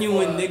that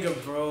genuine before.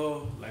 nigga,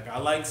 bro. Like I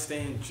like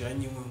staying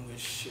genuine with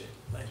shit.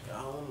 Like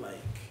I don't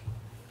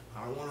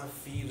wanna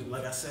feed.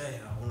 Like I said,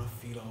 I wanna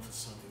feed off of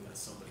something that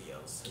somebody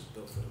else has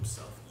built for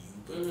themselves. You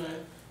built that.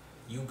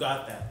 You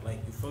got that. Like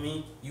you feel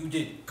me? You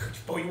did.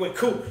 Boy, you went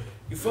cool.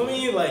 You feel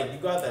me? Like you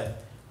got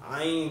that.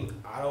 I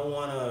don't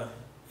wanna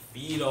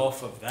feed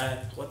off of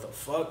that. What the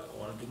fuck? I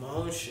wanna do my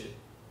own shit.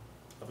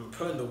 I've been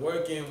putting the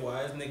work in.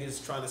 Why is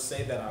niggas trying to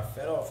say that I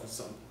fed off of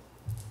something?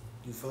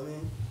 You feel me?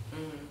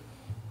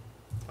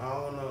 I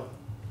don't know.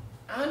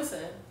 I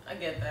understand. I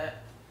get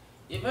that.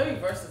 You're very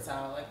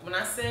versatile. Like when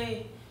I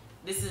say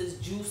this is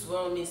Juice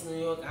WRLD meets New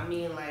York, I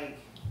mean like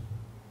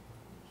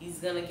he's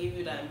gonna give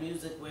you that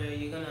music where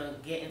you're gonna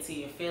get into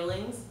your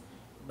feelings,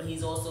 but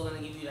he's also gonna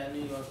give you that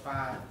New York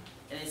vibe,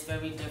 and it's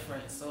very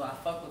different. So I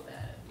fuck with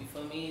that. You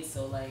feel me?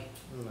 So like,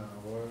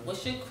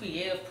 what's your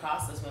creative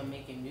process when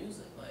making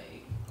music?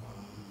 Like,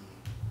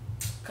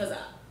 cause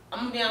I'm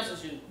gonna be honest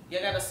with you.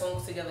 Y'all got a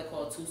song together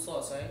called Two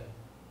Sauce, right?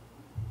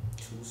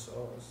 Two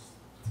Sauce.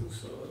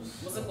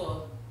 What's it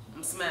called?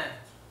 I'm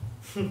smacked.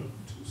 Too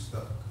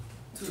stuck.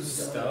 Too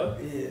Stuck?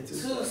 Yeah,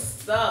 Too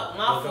stuck.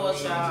 My Okay, fault,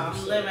 we y'all. on I'm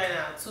Too lit Stuck. right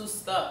now. Too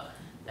stuck.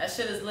 That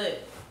shit is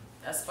lit.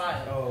 That's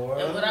fire. Oh, what?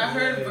 And when I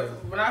heard Yeah.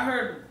 when I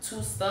heard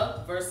Too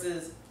Stuck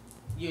versus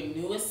your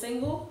newest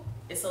single,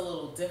 it's a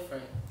little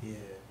different. Yeah.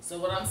 So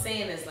what I'm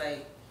saying is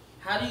like,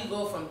 how do you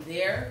go from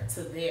there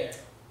to there?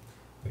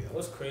 Wait, that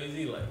was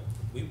crazy. Like,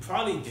 we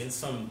probably did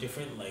something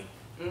different. Like,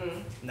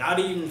 not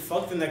even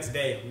fuck the next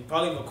day. We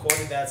probably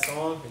recorded that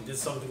song and did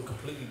something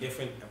completely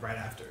different right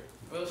after it.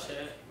 Real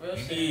shit. Real We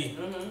shit. be,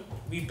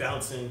 we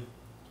bouncing.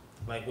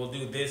 Like, we'll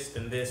do this,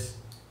 then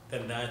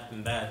that,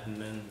 and that,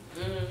 and then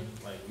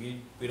like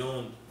we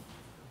don't.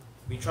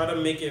 We try to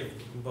make it,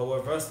 but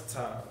we're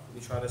versatile.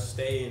 We try to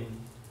stay in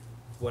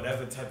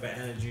whatever type of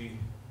energy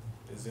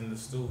is in the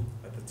stew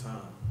at the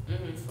time. You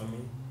feel me?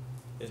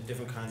 There's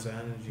different kinds of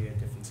energy at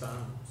different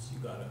times. You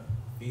gotta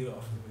feed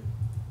off of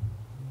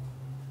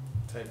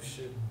it. Type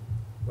shit.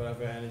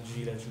 Whatever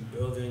energy that you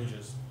building,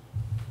 just,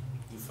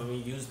 you feel me?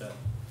 Use that.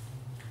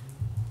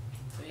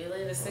 So your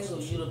latest single,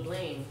 You to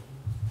Blame,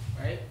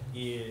 right?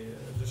 Yeah,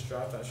 just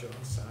drop that shit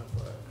on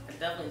SoundCloud. I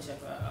definitely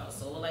check that out.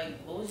 So like,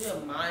 what was your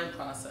mind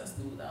process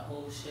through that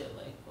whole shit?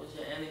 Like, what was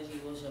your energy?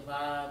 What was your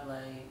vibe?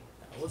 Like,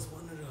 That was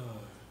one of the.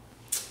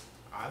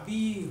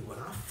 When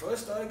I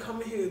first started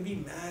coming here, it'd be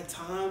mad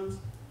times.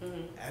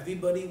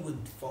 Everybody would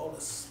fall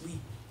asleep,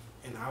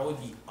 and I would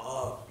be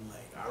up.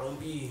 Like I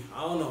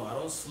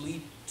don't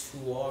sleep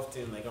too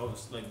often. Like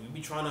we'd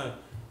be trying to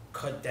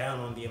cut down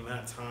on the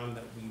amount of time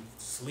that we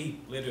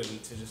sleep, literally,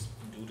 to just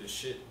do this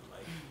shit.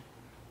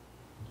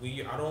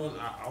 Like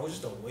I was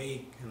just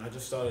awake, and I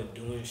just started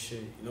doing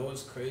shit. You know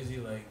what's crazy?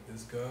 Like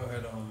this girl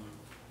had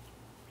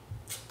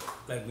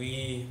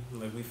we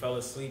fell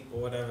asleep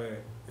or whatever,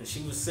 and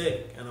she was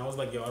sick, and I was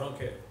like, yo, I don't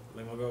care.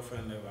 Like my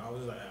girlfriend, I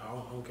was like, I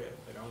don't care.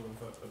 Like I don't give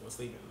a fuck. Like we're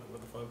sleeping. Like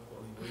what the fuck?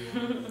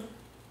 What are you doing?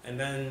 And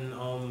then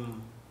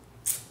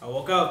I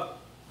woke up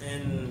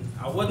and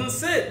I wasn't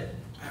sick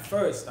at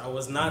first. I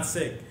was not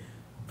sick,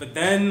 but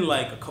then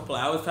like a couple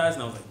of hours passed,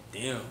 and I was like,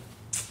 damn,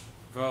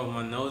 bro,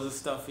 my nose is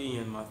stuffy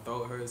and my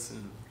throat hurts,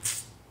 and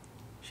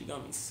she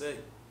got me sick.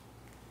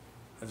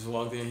 I just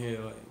walked in here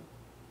like,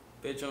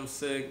 bitch, I'm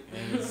sick,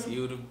 and it's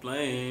you to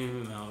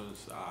blame. And I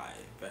was, alright,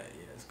 bet,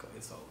 yeah,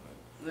 it's over.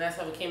 and that's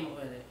how we came up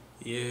with it.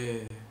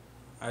 Yeah,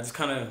 I just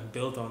kind of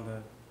built on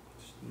that.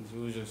 It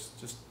was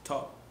just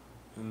talk,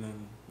 and then,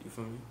 you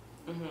feel me?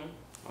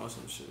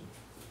 Awesome shit.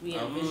 We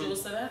have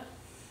visuals to that?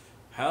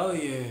 Hell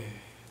yeah.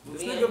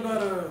 This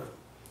nigga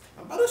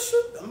I'm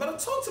about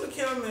to talk to the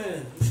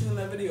cameraman who's shooting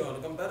that video.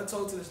 Like, I'm about to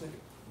talk to this nigga.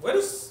 Where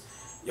does,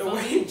 yo,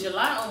 wait.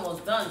 July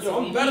almost done. Yo, so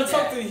I'm we about need to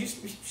talk that. to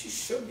she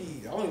should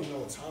be, I don't even know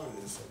what time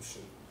it is, some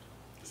shit.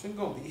 This nigga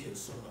gonna be here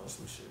soon or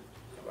some shit.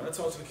 I'm about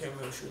to talk to the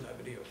cameraman who's shooting that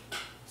video.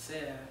 Say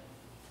that.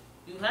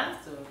 You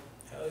have to.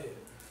 Hell yeah.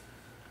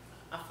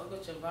 I fuck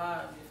with your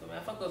vibe, you feel me? I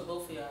fuck with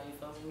both of y'all, you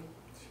feel me?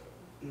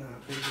 Nah,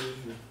 appreciate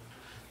you.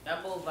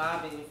 Y'all both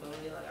vibing, you feel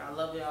me? Like, I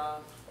love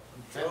y'all.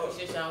 I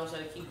appreciate y'all. I want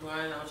y'all to keep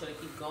grinding. I want y'all to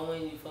keep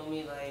going, you feel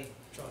me? Like,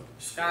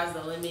 sky's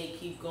the limit.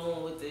 Keep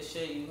going with this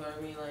shit, you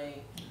heard me?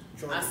 Like,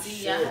 I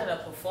see y'all had a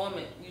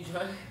performance. You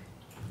drunk?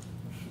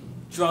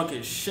 Drunk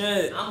as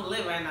shit. I'm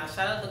lit right now.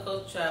 Shout out to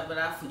Coach Trap, but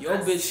Yo,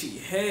 bitch, she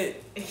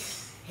hit.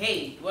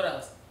 Hey, what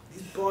else?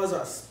 These bars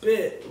are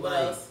spit. What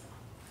like, else?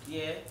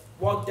 Yeah.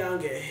 Walk down,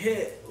 get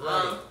hit.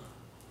 Like,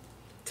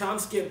 Time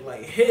skip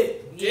like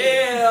hit.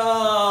 Yeah.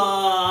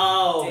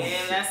 Damn.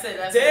 Damn, that's it.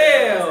 That's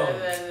Damn.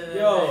 it.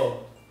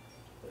 Yo.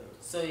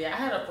 So yeah, I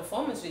had a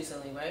performance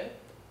recently, right?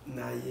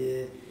 Not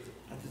yet.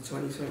 After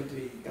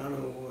 2023 Ghana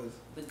Awards.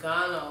 The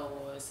Ghana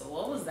Awards. So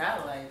what was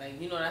that like?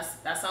 Like, you know,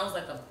 that sounds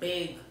like a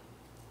big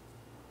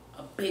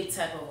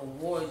type of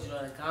award, you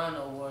know, the Ghana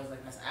Awards,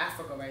 like that's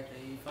Africa right there,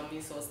 you feel me?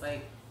 So it's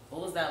like,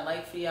 what was that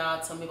like for y'all?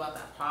 Tell me about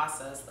that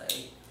process. Like,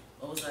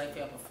 what was it like for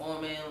y'all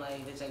performing?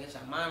 Like, did y'all get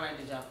your mind right?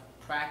 Did y'all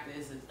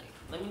practice? Like,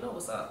 let me know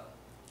what's up.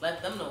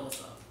 Let them know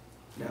what's up.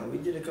 Now we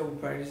did a couple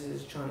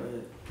practices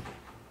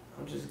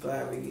I'm just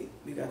glad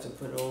we got to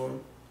put on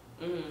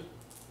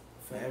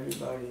for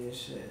everybody and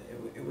shit.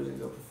 It was a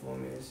good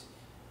performance.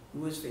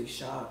 We was fake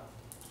shocked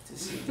to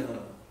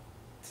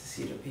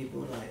see the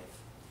people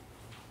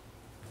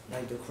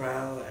like the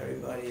crowd,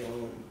 everybody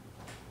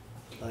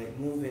like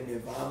moving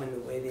and vibing the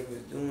way they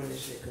was doing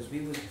this shit, cause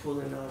we was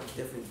pulling out a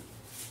different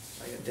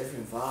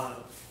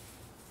vibe.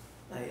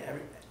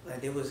 Like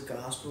there was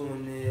gospel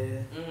in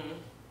there.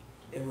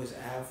 It was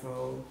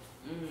Afro.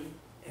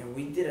 And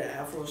we did an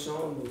Afro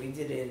song, but we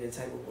did it in a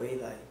type of way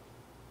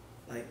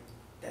like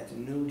that the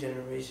new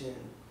generation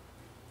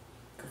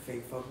could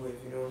fake fuck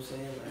with, you know what I'm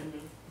saying? Like,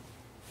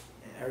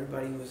 and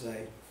everybody was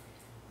like,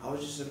 I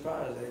was just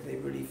surprised, like they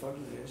really fucked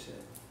with that shit.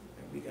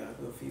 Like we got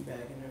good feedback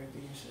and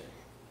everything and shit.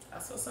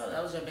 That's what's up.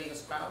 That was your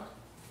biggest crowd?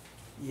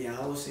 Yeah,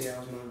 I would say that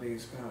was my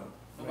biggest crowd.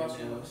 What about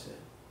you? Shit.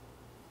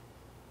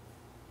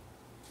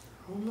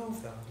 I don't know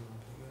if that was my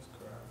biggest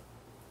crowd.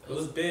 It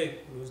was big.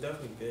 It was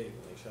definitely big.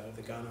 Like shout out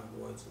to Ghana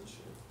Awards and shit.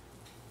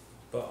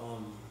 But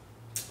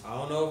I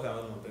don't know if that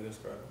was my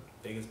biggest crowd.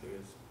 Biggest.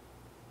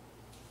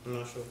 I'm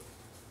not sure.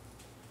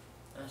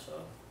 Not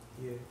sure.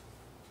 Yeah.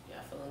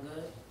 Y'all feeling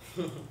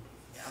good?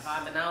 Y'all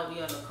vibing out.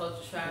 We on the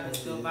culture track.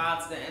 Let's good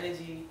vibes, good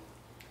energy.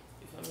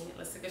 You feel me?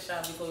 Let's take a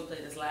shot before we play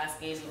this last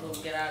game before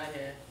we get out of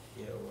here.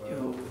 Yeah,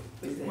 Yo,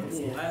 what's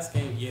the last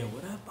game? Yeah,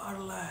 where that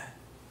bottle at?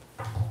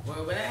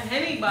 Where that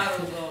Henny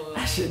bottle goes.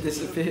 that shit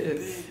disappeared.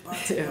 Big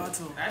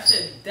bottle. That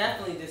shit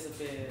definitely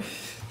disappeared.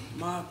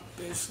 My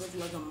bitch look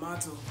like a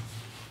motto.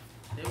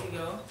 There we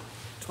go.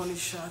 20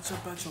 shots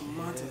up at your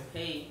motto.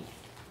 Hey.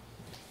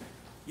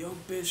 Yo,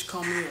 bitch,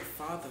 call me a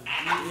father.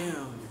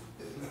 Damn.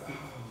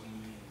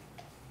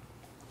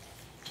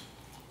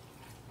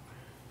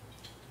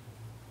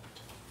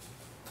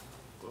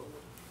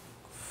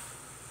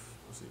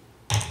 Let's see.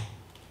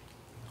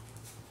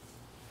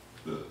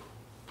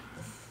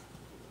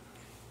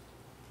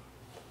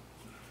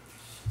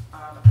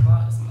 The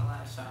clock is my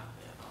last shot.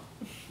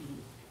 Yeah.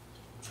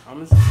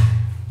 Thomas?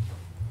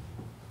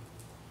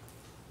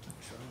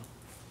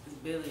 It's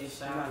Billy a It's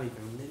shot. not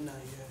even midnight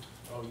yet.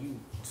 Oh, you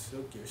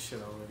took your shit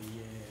already.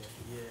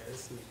 Yeah.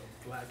 This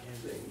nigga black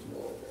and big.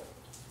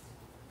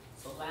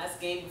 So last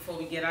game before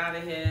we get out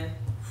of here.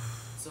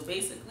 So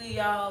basically,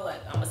 y'all,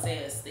 like, I'm gonna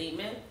say a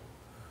statement.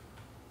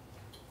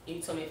 You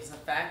tell me if it's a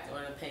fact or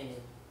an opinion.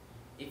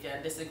 If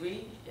y'all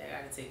disagree, y'all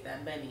gotta take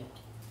that Benny.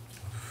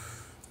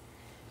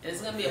 And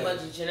it's gonna be a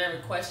bunch of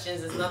generic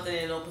questions. There's nothing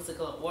in no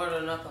particular order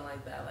or nothing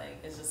like that. Like,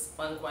 it's just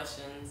fun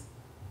questions.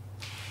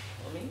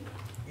 For me?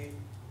 Yeah.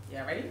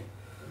 Y'all ready?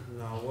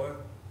 No,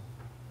 what?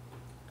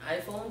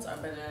 iPhones are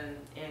better than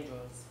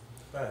Androids.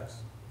 Facts.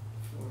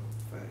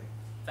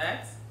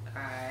 Facts?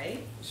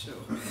 Alright. Sure.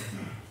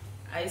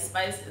 Ice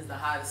Spice is the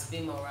hottest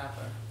female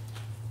rapper.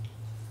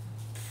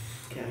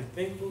 Can I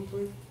think real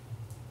quick?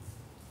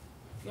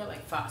 You got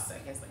like 5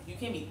 seconds. Like, you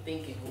can't be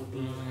thinking who would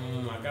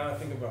be. I gotta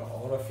think about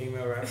all the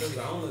female rappers.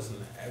 I don't listen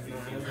to every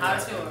female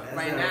Hottest rapper. female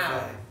right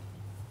now.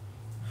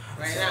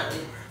 Right now.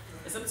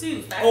 It's up to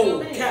you. Fact Oh,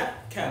 or opinion?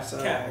 cap.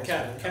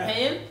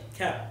 Opinion?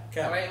 Cap.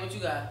 Alright, what you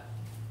got?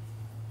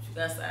 What you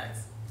got,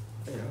 Stacks?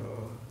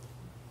 Yo,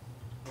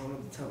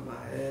 on the top of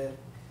my head.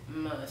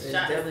 It's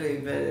Shot. definitely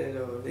better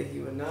though. Nicki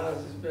Minaj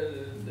is better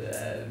than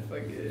that.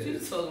 What you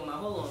Fucking. talking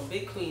about? Hold on.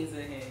 Big queens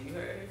in here. You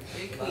heard?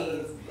 Big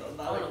queens.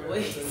 I I wanna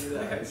wait. I'm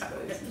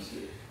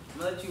I'm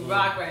gonna let you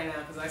rock right now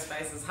because Ice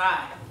Spice is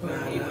hot. Big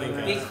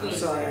I'm queens.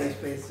 sorry, I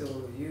space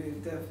so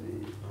you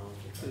definitely.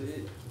 Best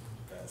female.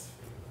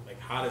 Like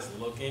hottest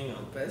looking.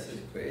 Best is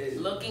crazy.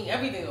 Looking,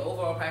 everything, the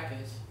overall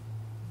package.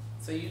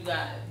 So you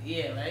got,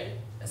 yeah, right?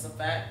 That's a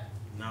fact.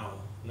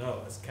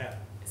 No, it's cap.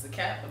 It's a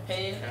cap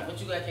opinion. Cap. What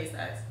you got,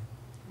 K-Stacks?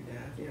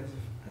 Yeah,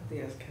 I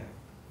think that's cap.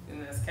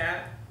 And that's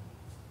cap.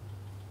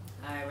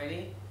 Alright,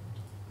 ready?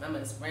 Remember,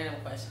 it's random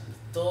questions.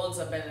 Dogs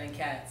are better than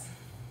cats.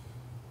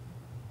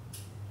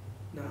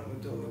 Nah, I'm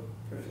a dog.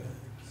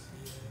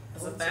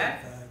 That's a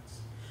fact?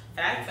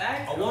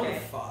 Fact? I want Okay. a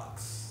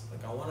fox.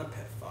 Like I want a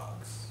pet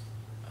fox.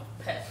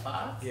 A pet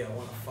fox? Yeah, I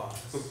want a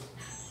fox.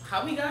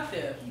 How we got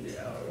there? Yeah.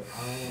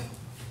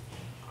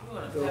 You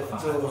want a Dog, pet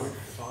fox? I want a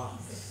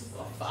fox.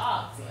 A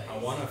fox? Like, I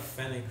want a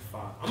fennec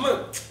fox.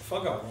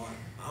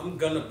 I'm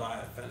gonna buy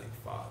a fennec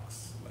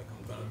fox. Like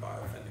I'm gonna buy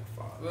a fennec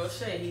fox. real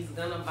shit, he's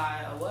gonna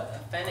buy a what? A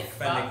fennec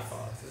Fennec fox?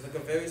 fox. It's like a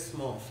very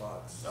small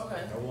fox.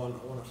 Okay. I want a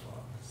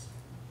fox.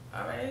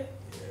 Alright.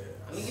 Yeah.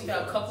 Let me give you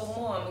a couple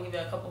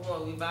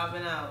more. We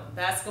vibing out.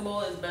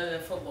 Basketball is better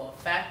than football.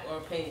 Fact or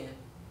opinion?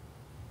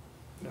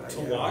 To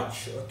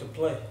watch or to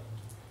play?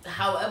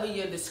 However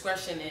your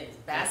discretion is.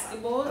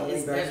 Basketball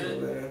is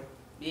better.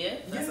 Yeah,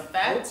 that's a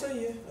fact. I would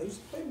say yeah. I used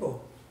to play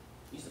ball.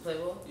 You used to play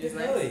ball? You Yeah,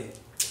 was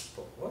nice?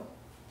 What?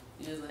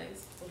 You was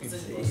nice? What People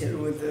position? Hit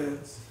him with the.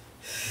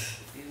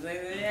 You was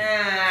like,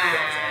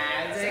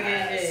 yeah, take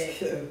it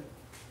shit.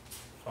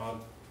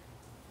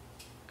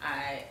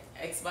 Alright,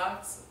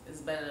 Xbox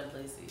is better than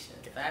PlayStation.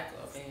 Fact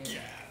or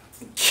opinion?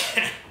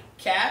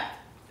 Cap?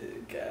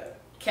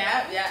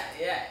 Cap?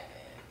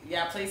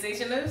 Yeah,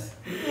 PlayStationers?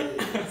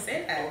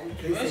 Say that.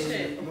 Real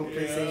shit. I'm a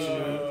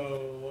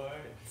PlayStation. What?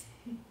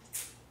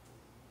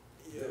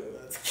 Yo,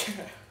 that's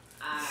cap.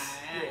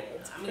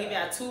 Alright, I'm gonna give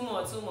y'all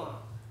two more.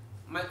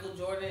 Michael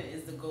Jordan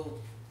is the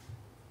GOAT.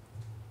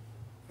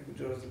 Michael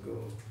Jordan's the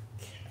GOAT.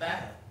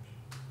 Fact?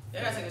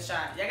 Y'all gotta take a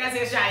shot.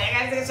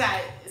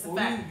 It's a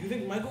fact. You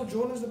think Michael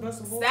Jordan is the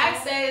best of all?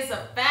 Stack said it's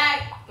a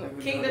fact. Michael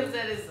Kxngdom Jordan.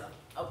 said it's an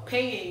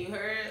opinion. You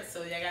heard?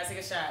 So y'all gotta take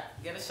a shot.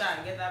 Get a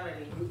shot. Get that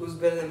ready. Who's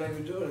better than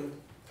Michael Jordan?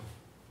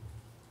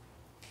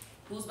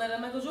 Who's better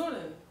than Michael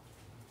Jordan?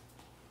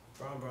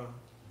 Bron.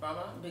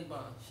 Brahma? Big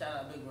Bron. Shout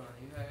out Big Bron.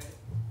 You heard?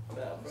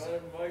 Nah, bro,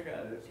 I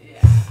got it. Yeah.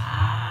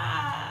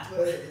 Ah.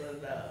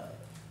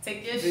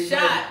 Take your Big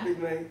shot. Mike, Big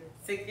Mike.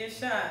 Take your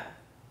shot.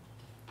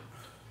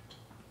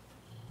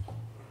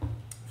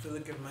 I feel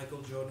like if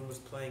Michael Jordan was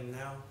playing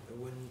now, it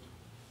wouldn't.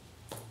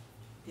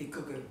 He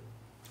cooking.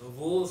 The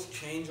rules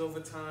change over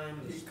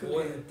time. The He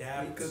sport cooking.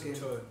 adapts He to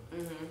cooking. it.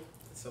 Mm-hmm.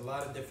 It's a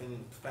lot of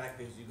different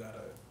factors you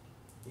gotta.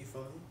 You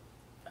feel me?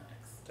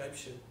 Facts. Type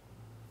shit.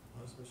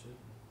 Awesome shit.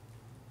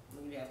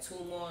 We got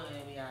two more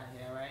and we out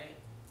here, right?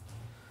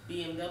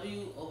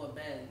 BMW over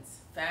Benz.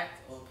 Fact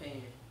or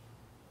opinion?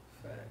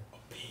 Fact.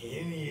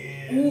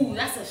 Opinion. Ooh,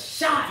 that's a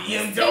shot.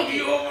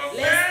 BMW over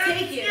Let's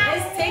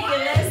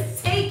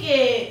take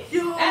it.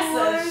 Yo,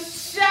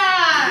 That's a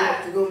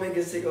shot. You gonna make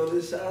us take all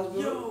this shots, bro?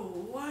 Yo,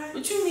 what?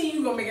 What you mean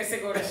you gonna make us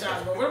sick of the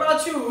shots, bro? What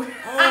about you? Oh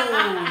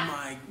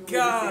my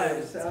god.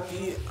 You wanna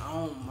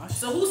take My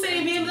So who's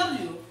saying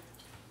BMW?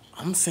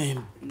 I'm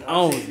saying. No,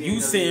 Oh, I'm saying you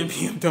BMW. saying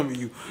BMW?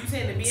 You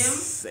saying the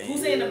BM?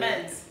 Who's saying the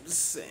Benz?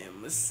 Saying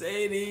You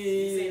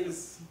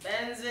Mercedes. saying the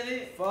Benz in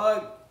it?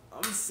 Fuck.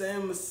 I'm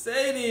saying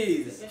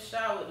Mercedes. Take a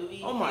shot with the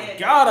weed. Oh my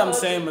god, I'm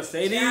saying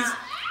Mercedes.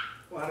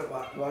 Why the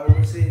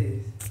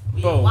Mercedes?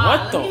 Bro,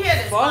 what the Let me hear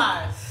this fuck?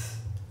 live.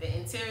 The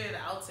interior, the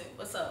outside.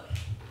 What's up?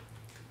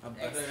 A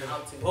better,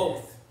 Outer.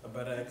 both. A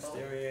better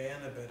exterior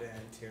and a better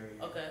interior.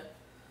 Okay.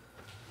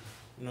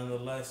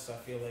 Nonetheless, I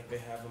feel like they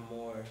have a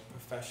more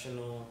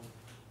professional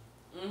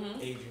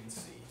Mm-hmm.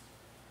 agency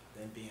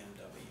than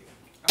BMW.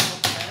 I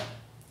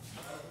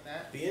hope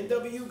that.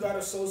 BMW got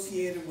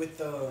associated with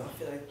the I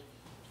feel like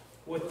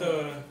Hold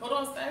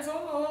on, Stacks.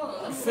 Hold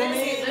on. Let me Feel me?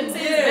 say his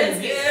Yeah,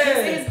 Benz case. Let me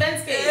say his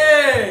Benz case.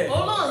 Yeah.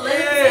 Hold on. Let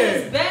me Yeah.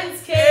 say his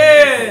Benz case.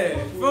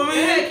 Yeah. For Go me?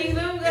 ahead,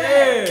 Kxngdom. Go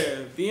ahead.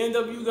 Yeah.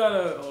 BMW got a.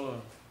 Hold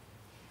on.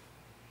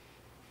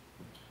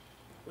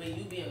 Wait,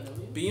 you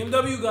BMW?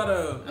 BMW got I a.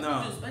 thought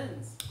Nah. you was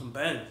Benz. I'm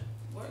Benz.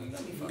 Where you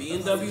got me from?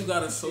 BMW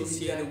got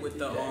associated with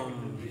the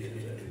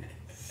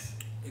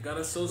It got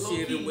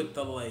associated Low-key. with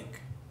the like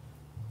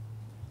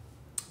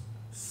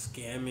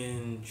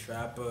scamming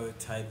trapper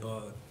type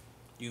of.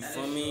 You That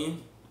feel is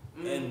me?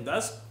 Mm. And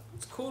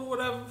it's cool,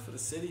 whatever, for the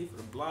city, for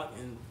the block,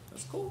 and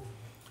that's cool.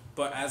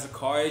 But as a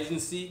car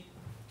agency,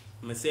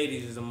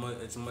 Mercedes is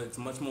it's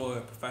much more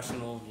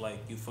professional. Like,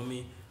 you feel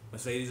me?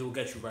 Mercedes will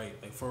get you right,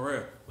 like for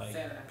real. Like,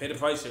 Say that. pay the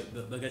price,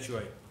 they'll get you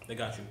right. They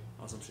got you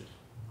on some shit.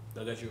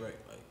 They'll get you right.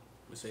 Like,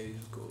 Mercedes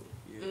is cool.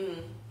 Yeah,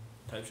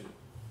 type shit.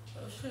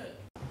 Oh shit.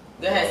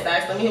 Go ahead,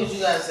 Stacks. Let me hear what you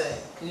gotta say.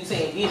 Cause you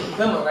saying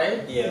Bimmer, right?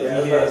 I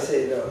was about to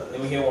say though.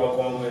 Let me hear what I'm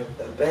going with.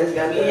 The Benz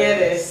got Let me hear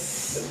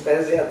this. The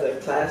Benz got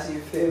the classy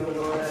feel and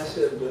all that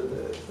shit,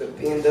 but the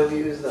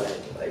BMW is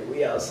like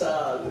we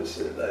outside and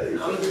shit. Like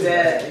I'm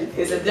dead.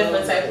 It's a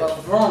different type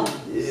of vroom.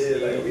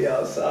 Yeah, like we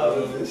outside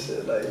with this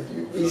shit. Like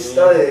we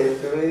studying,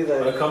 for me.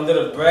 When it Like, comes to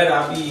the bread,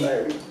 I be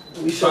like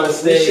we trying to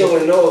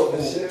showing stay- off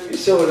and shit. We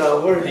showing our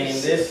work. paying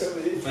and this shit,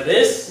 feel me? for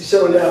this. We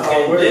showing out our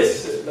paying work.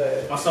 this. Shit,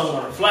 like. My son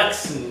wanna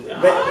flex and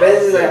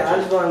Benz is like, I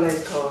just want a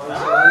nice car.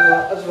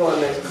 I just want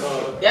a nice car.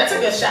 Y'all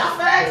took a shot for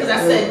that? Cause I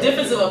said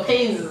difference of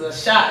opinions is a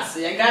shot, so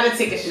y'all gotta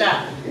take a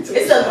shot.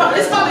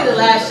 It's probably the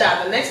last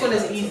shot. The next one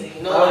is easy.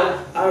 You know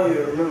why? I don't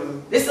even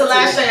remember. This is the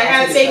last shot. Y'all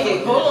gotta take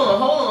it. Hold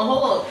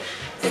on.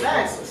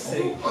 Stacks,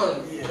 hold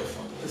on. Yeah,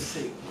 let's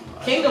see.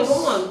 Kxngdom,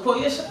 hold on. Pull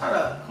your shot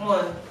up. Come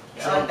on.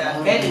 I like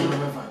that. Benny.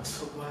 if I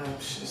took my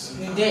shit.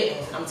 You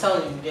didn't. I'm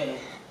telling you, you didn't.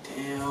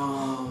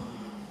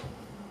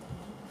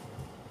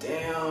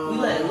 Damn. We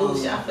letting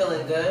loose. Y'all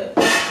feeling good?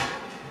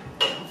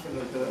 I'm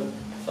feeling good.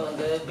 Feeling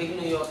good. Big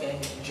New York in here.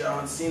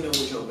 John Cena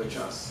was your bitch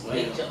ass.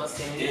 Big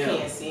Justin. You Damn.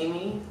 can't see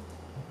me.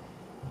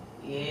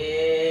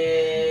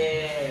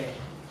 Yeah.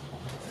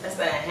 That's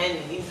that Henny.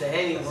 He's the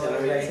Henny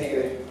boy right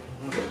here.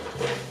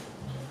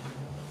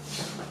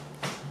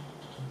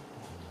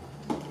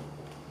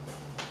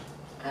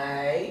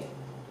 Alright.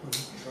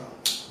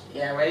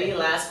 Yeah, ready?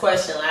 Last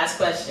question.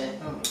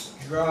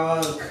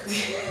 Drunk.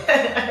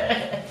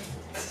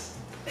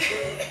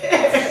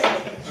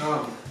 I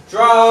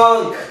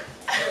Drunk.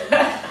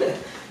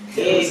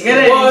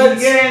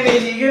 Yeah,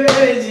 good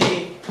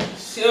energy.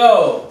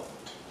 Yo.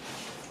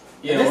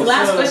 Yeah, This what's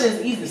last the- question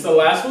is easy. It's the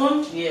last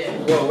one? Yeah.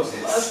 Whoa, what's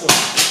the last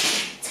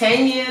one?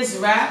 10 years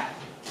rap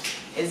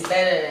is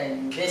better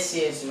than this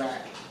year's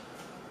rap.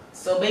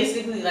 So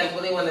basically, like,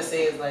 what they want to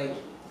say is, like,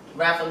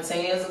 rap from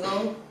 10 years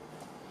ago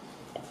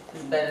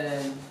is better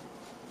than,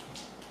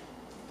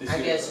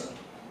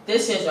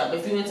 this year's rap.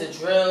 If you're into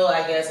drill,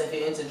 I guess if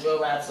you're into drill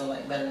rap, so,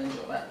 like, better than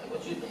drill rap. Like,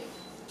 what you think?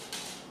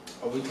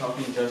 Are we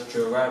talking just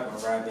drill rap or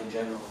rap in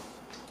general?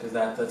 Because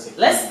that's a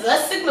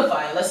Let's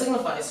signify it. Let's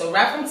signify it. So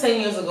rap from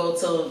 10 years ago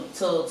till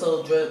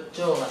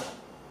drill rap.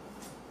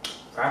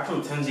 Rap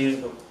from 10 years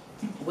ago.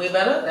 Way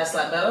better? That's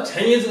not better?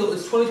 10 years ago,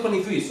 it's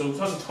 2023, so we're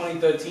talking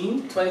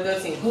 2013.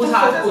 2013. Who was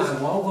hot at that was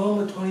time? well going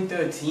with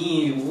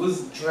 2013? It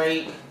was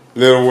Drake.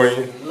 Lil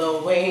Wayne.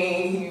 Lil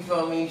Wayne, you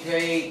feel me?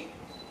 Drake.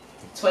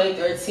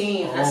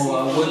 2013.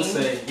 I would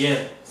say,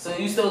 yeah. So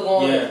you still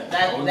going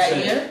that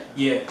year?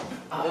 Yeah.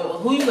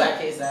 Who you got,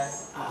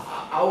 Kxngdom?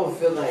 I would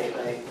feel like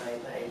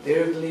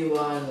lyrically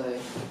wise,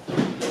 like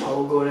I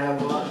would go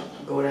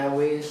that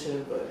way and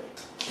shit, but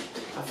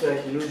I feel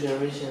like the new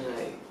generation,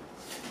 like,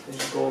 is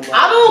just going back.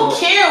 I don't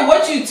care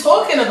what you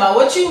talking about.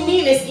 What you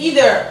mean is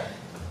either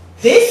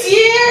this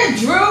year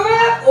drill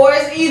rap or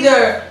it's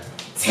either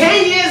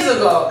 10 years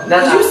ago.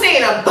 Nah, you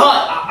saying a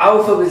butt. I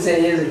would fuck with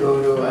 10 years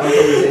ago, though. I would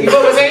fuck with 10 You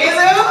fuck with 10 years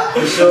ago?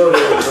 For sure,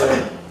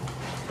 though,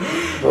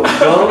 but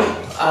bro,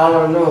 I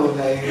don't know,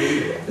 like,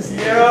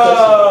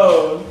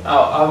 Yo.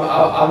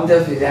 I'm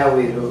definitely that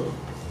way, though.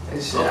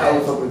 And shit, I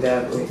would fuck with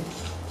that way.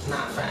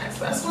 Nah, facts.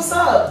 That's what's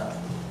up.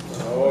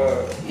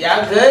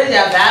 Y'all good?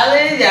 Y'all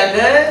valid? Y'all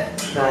good?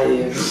 Nah,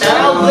 yeah. Shout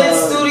out Blitz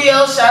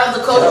Studio. Shout out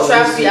to Culture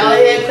Trap. Y'all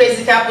here,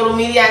 Crazy Capital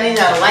Media. I need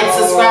y'all to like,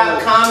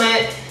 subscribe,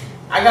 comment.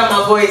 I got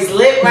my boys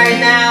lit right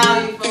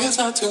now. It's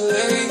not too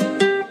late.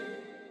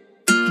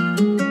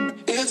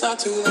 It's not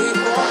too late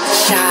for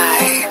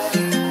Shy.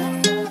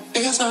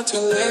 It's not too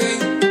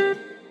late.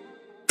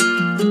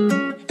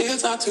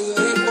 It's not too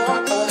late for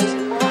us.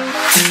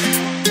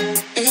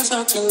 It's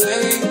not too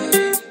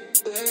late.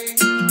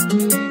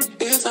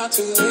 It's not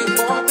too late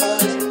for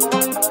us.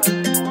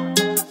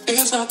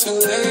 It's not too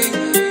late.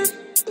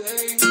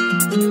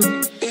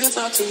 It's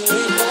not too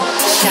late for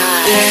us.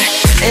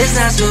 Yeah, it's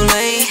not too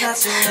late.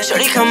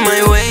 Shorty come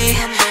my way.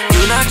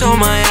 You knocked on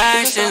my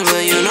actions,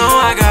 but you know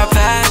I got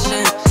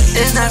passion.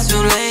 It's not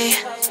too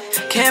late.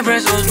 Can't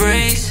press those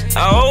brakes.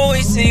 I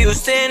always see you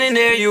standing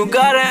there. You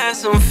gotta have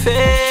some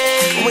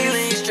faith. We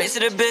lean straight to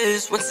the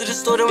biz. Went to the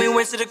store, then we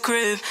went to the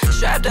crib.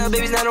 Strapped up,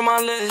 baby's not on my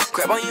list.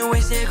 Grab on your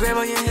waist, yeah, grab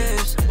on your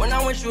hips. When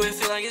I'm with you, it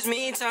feel like it's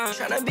me time.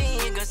 Tryna be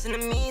in your guts in the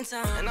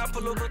meantime. And I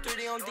pull over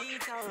 30 on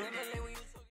D-Town.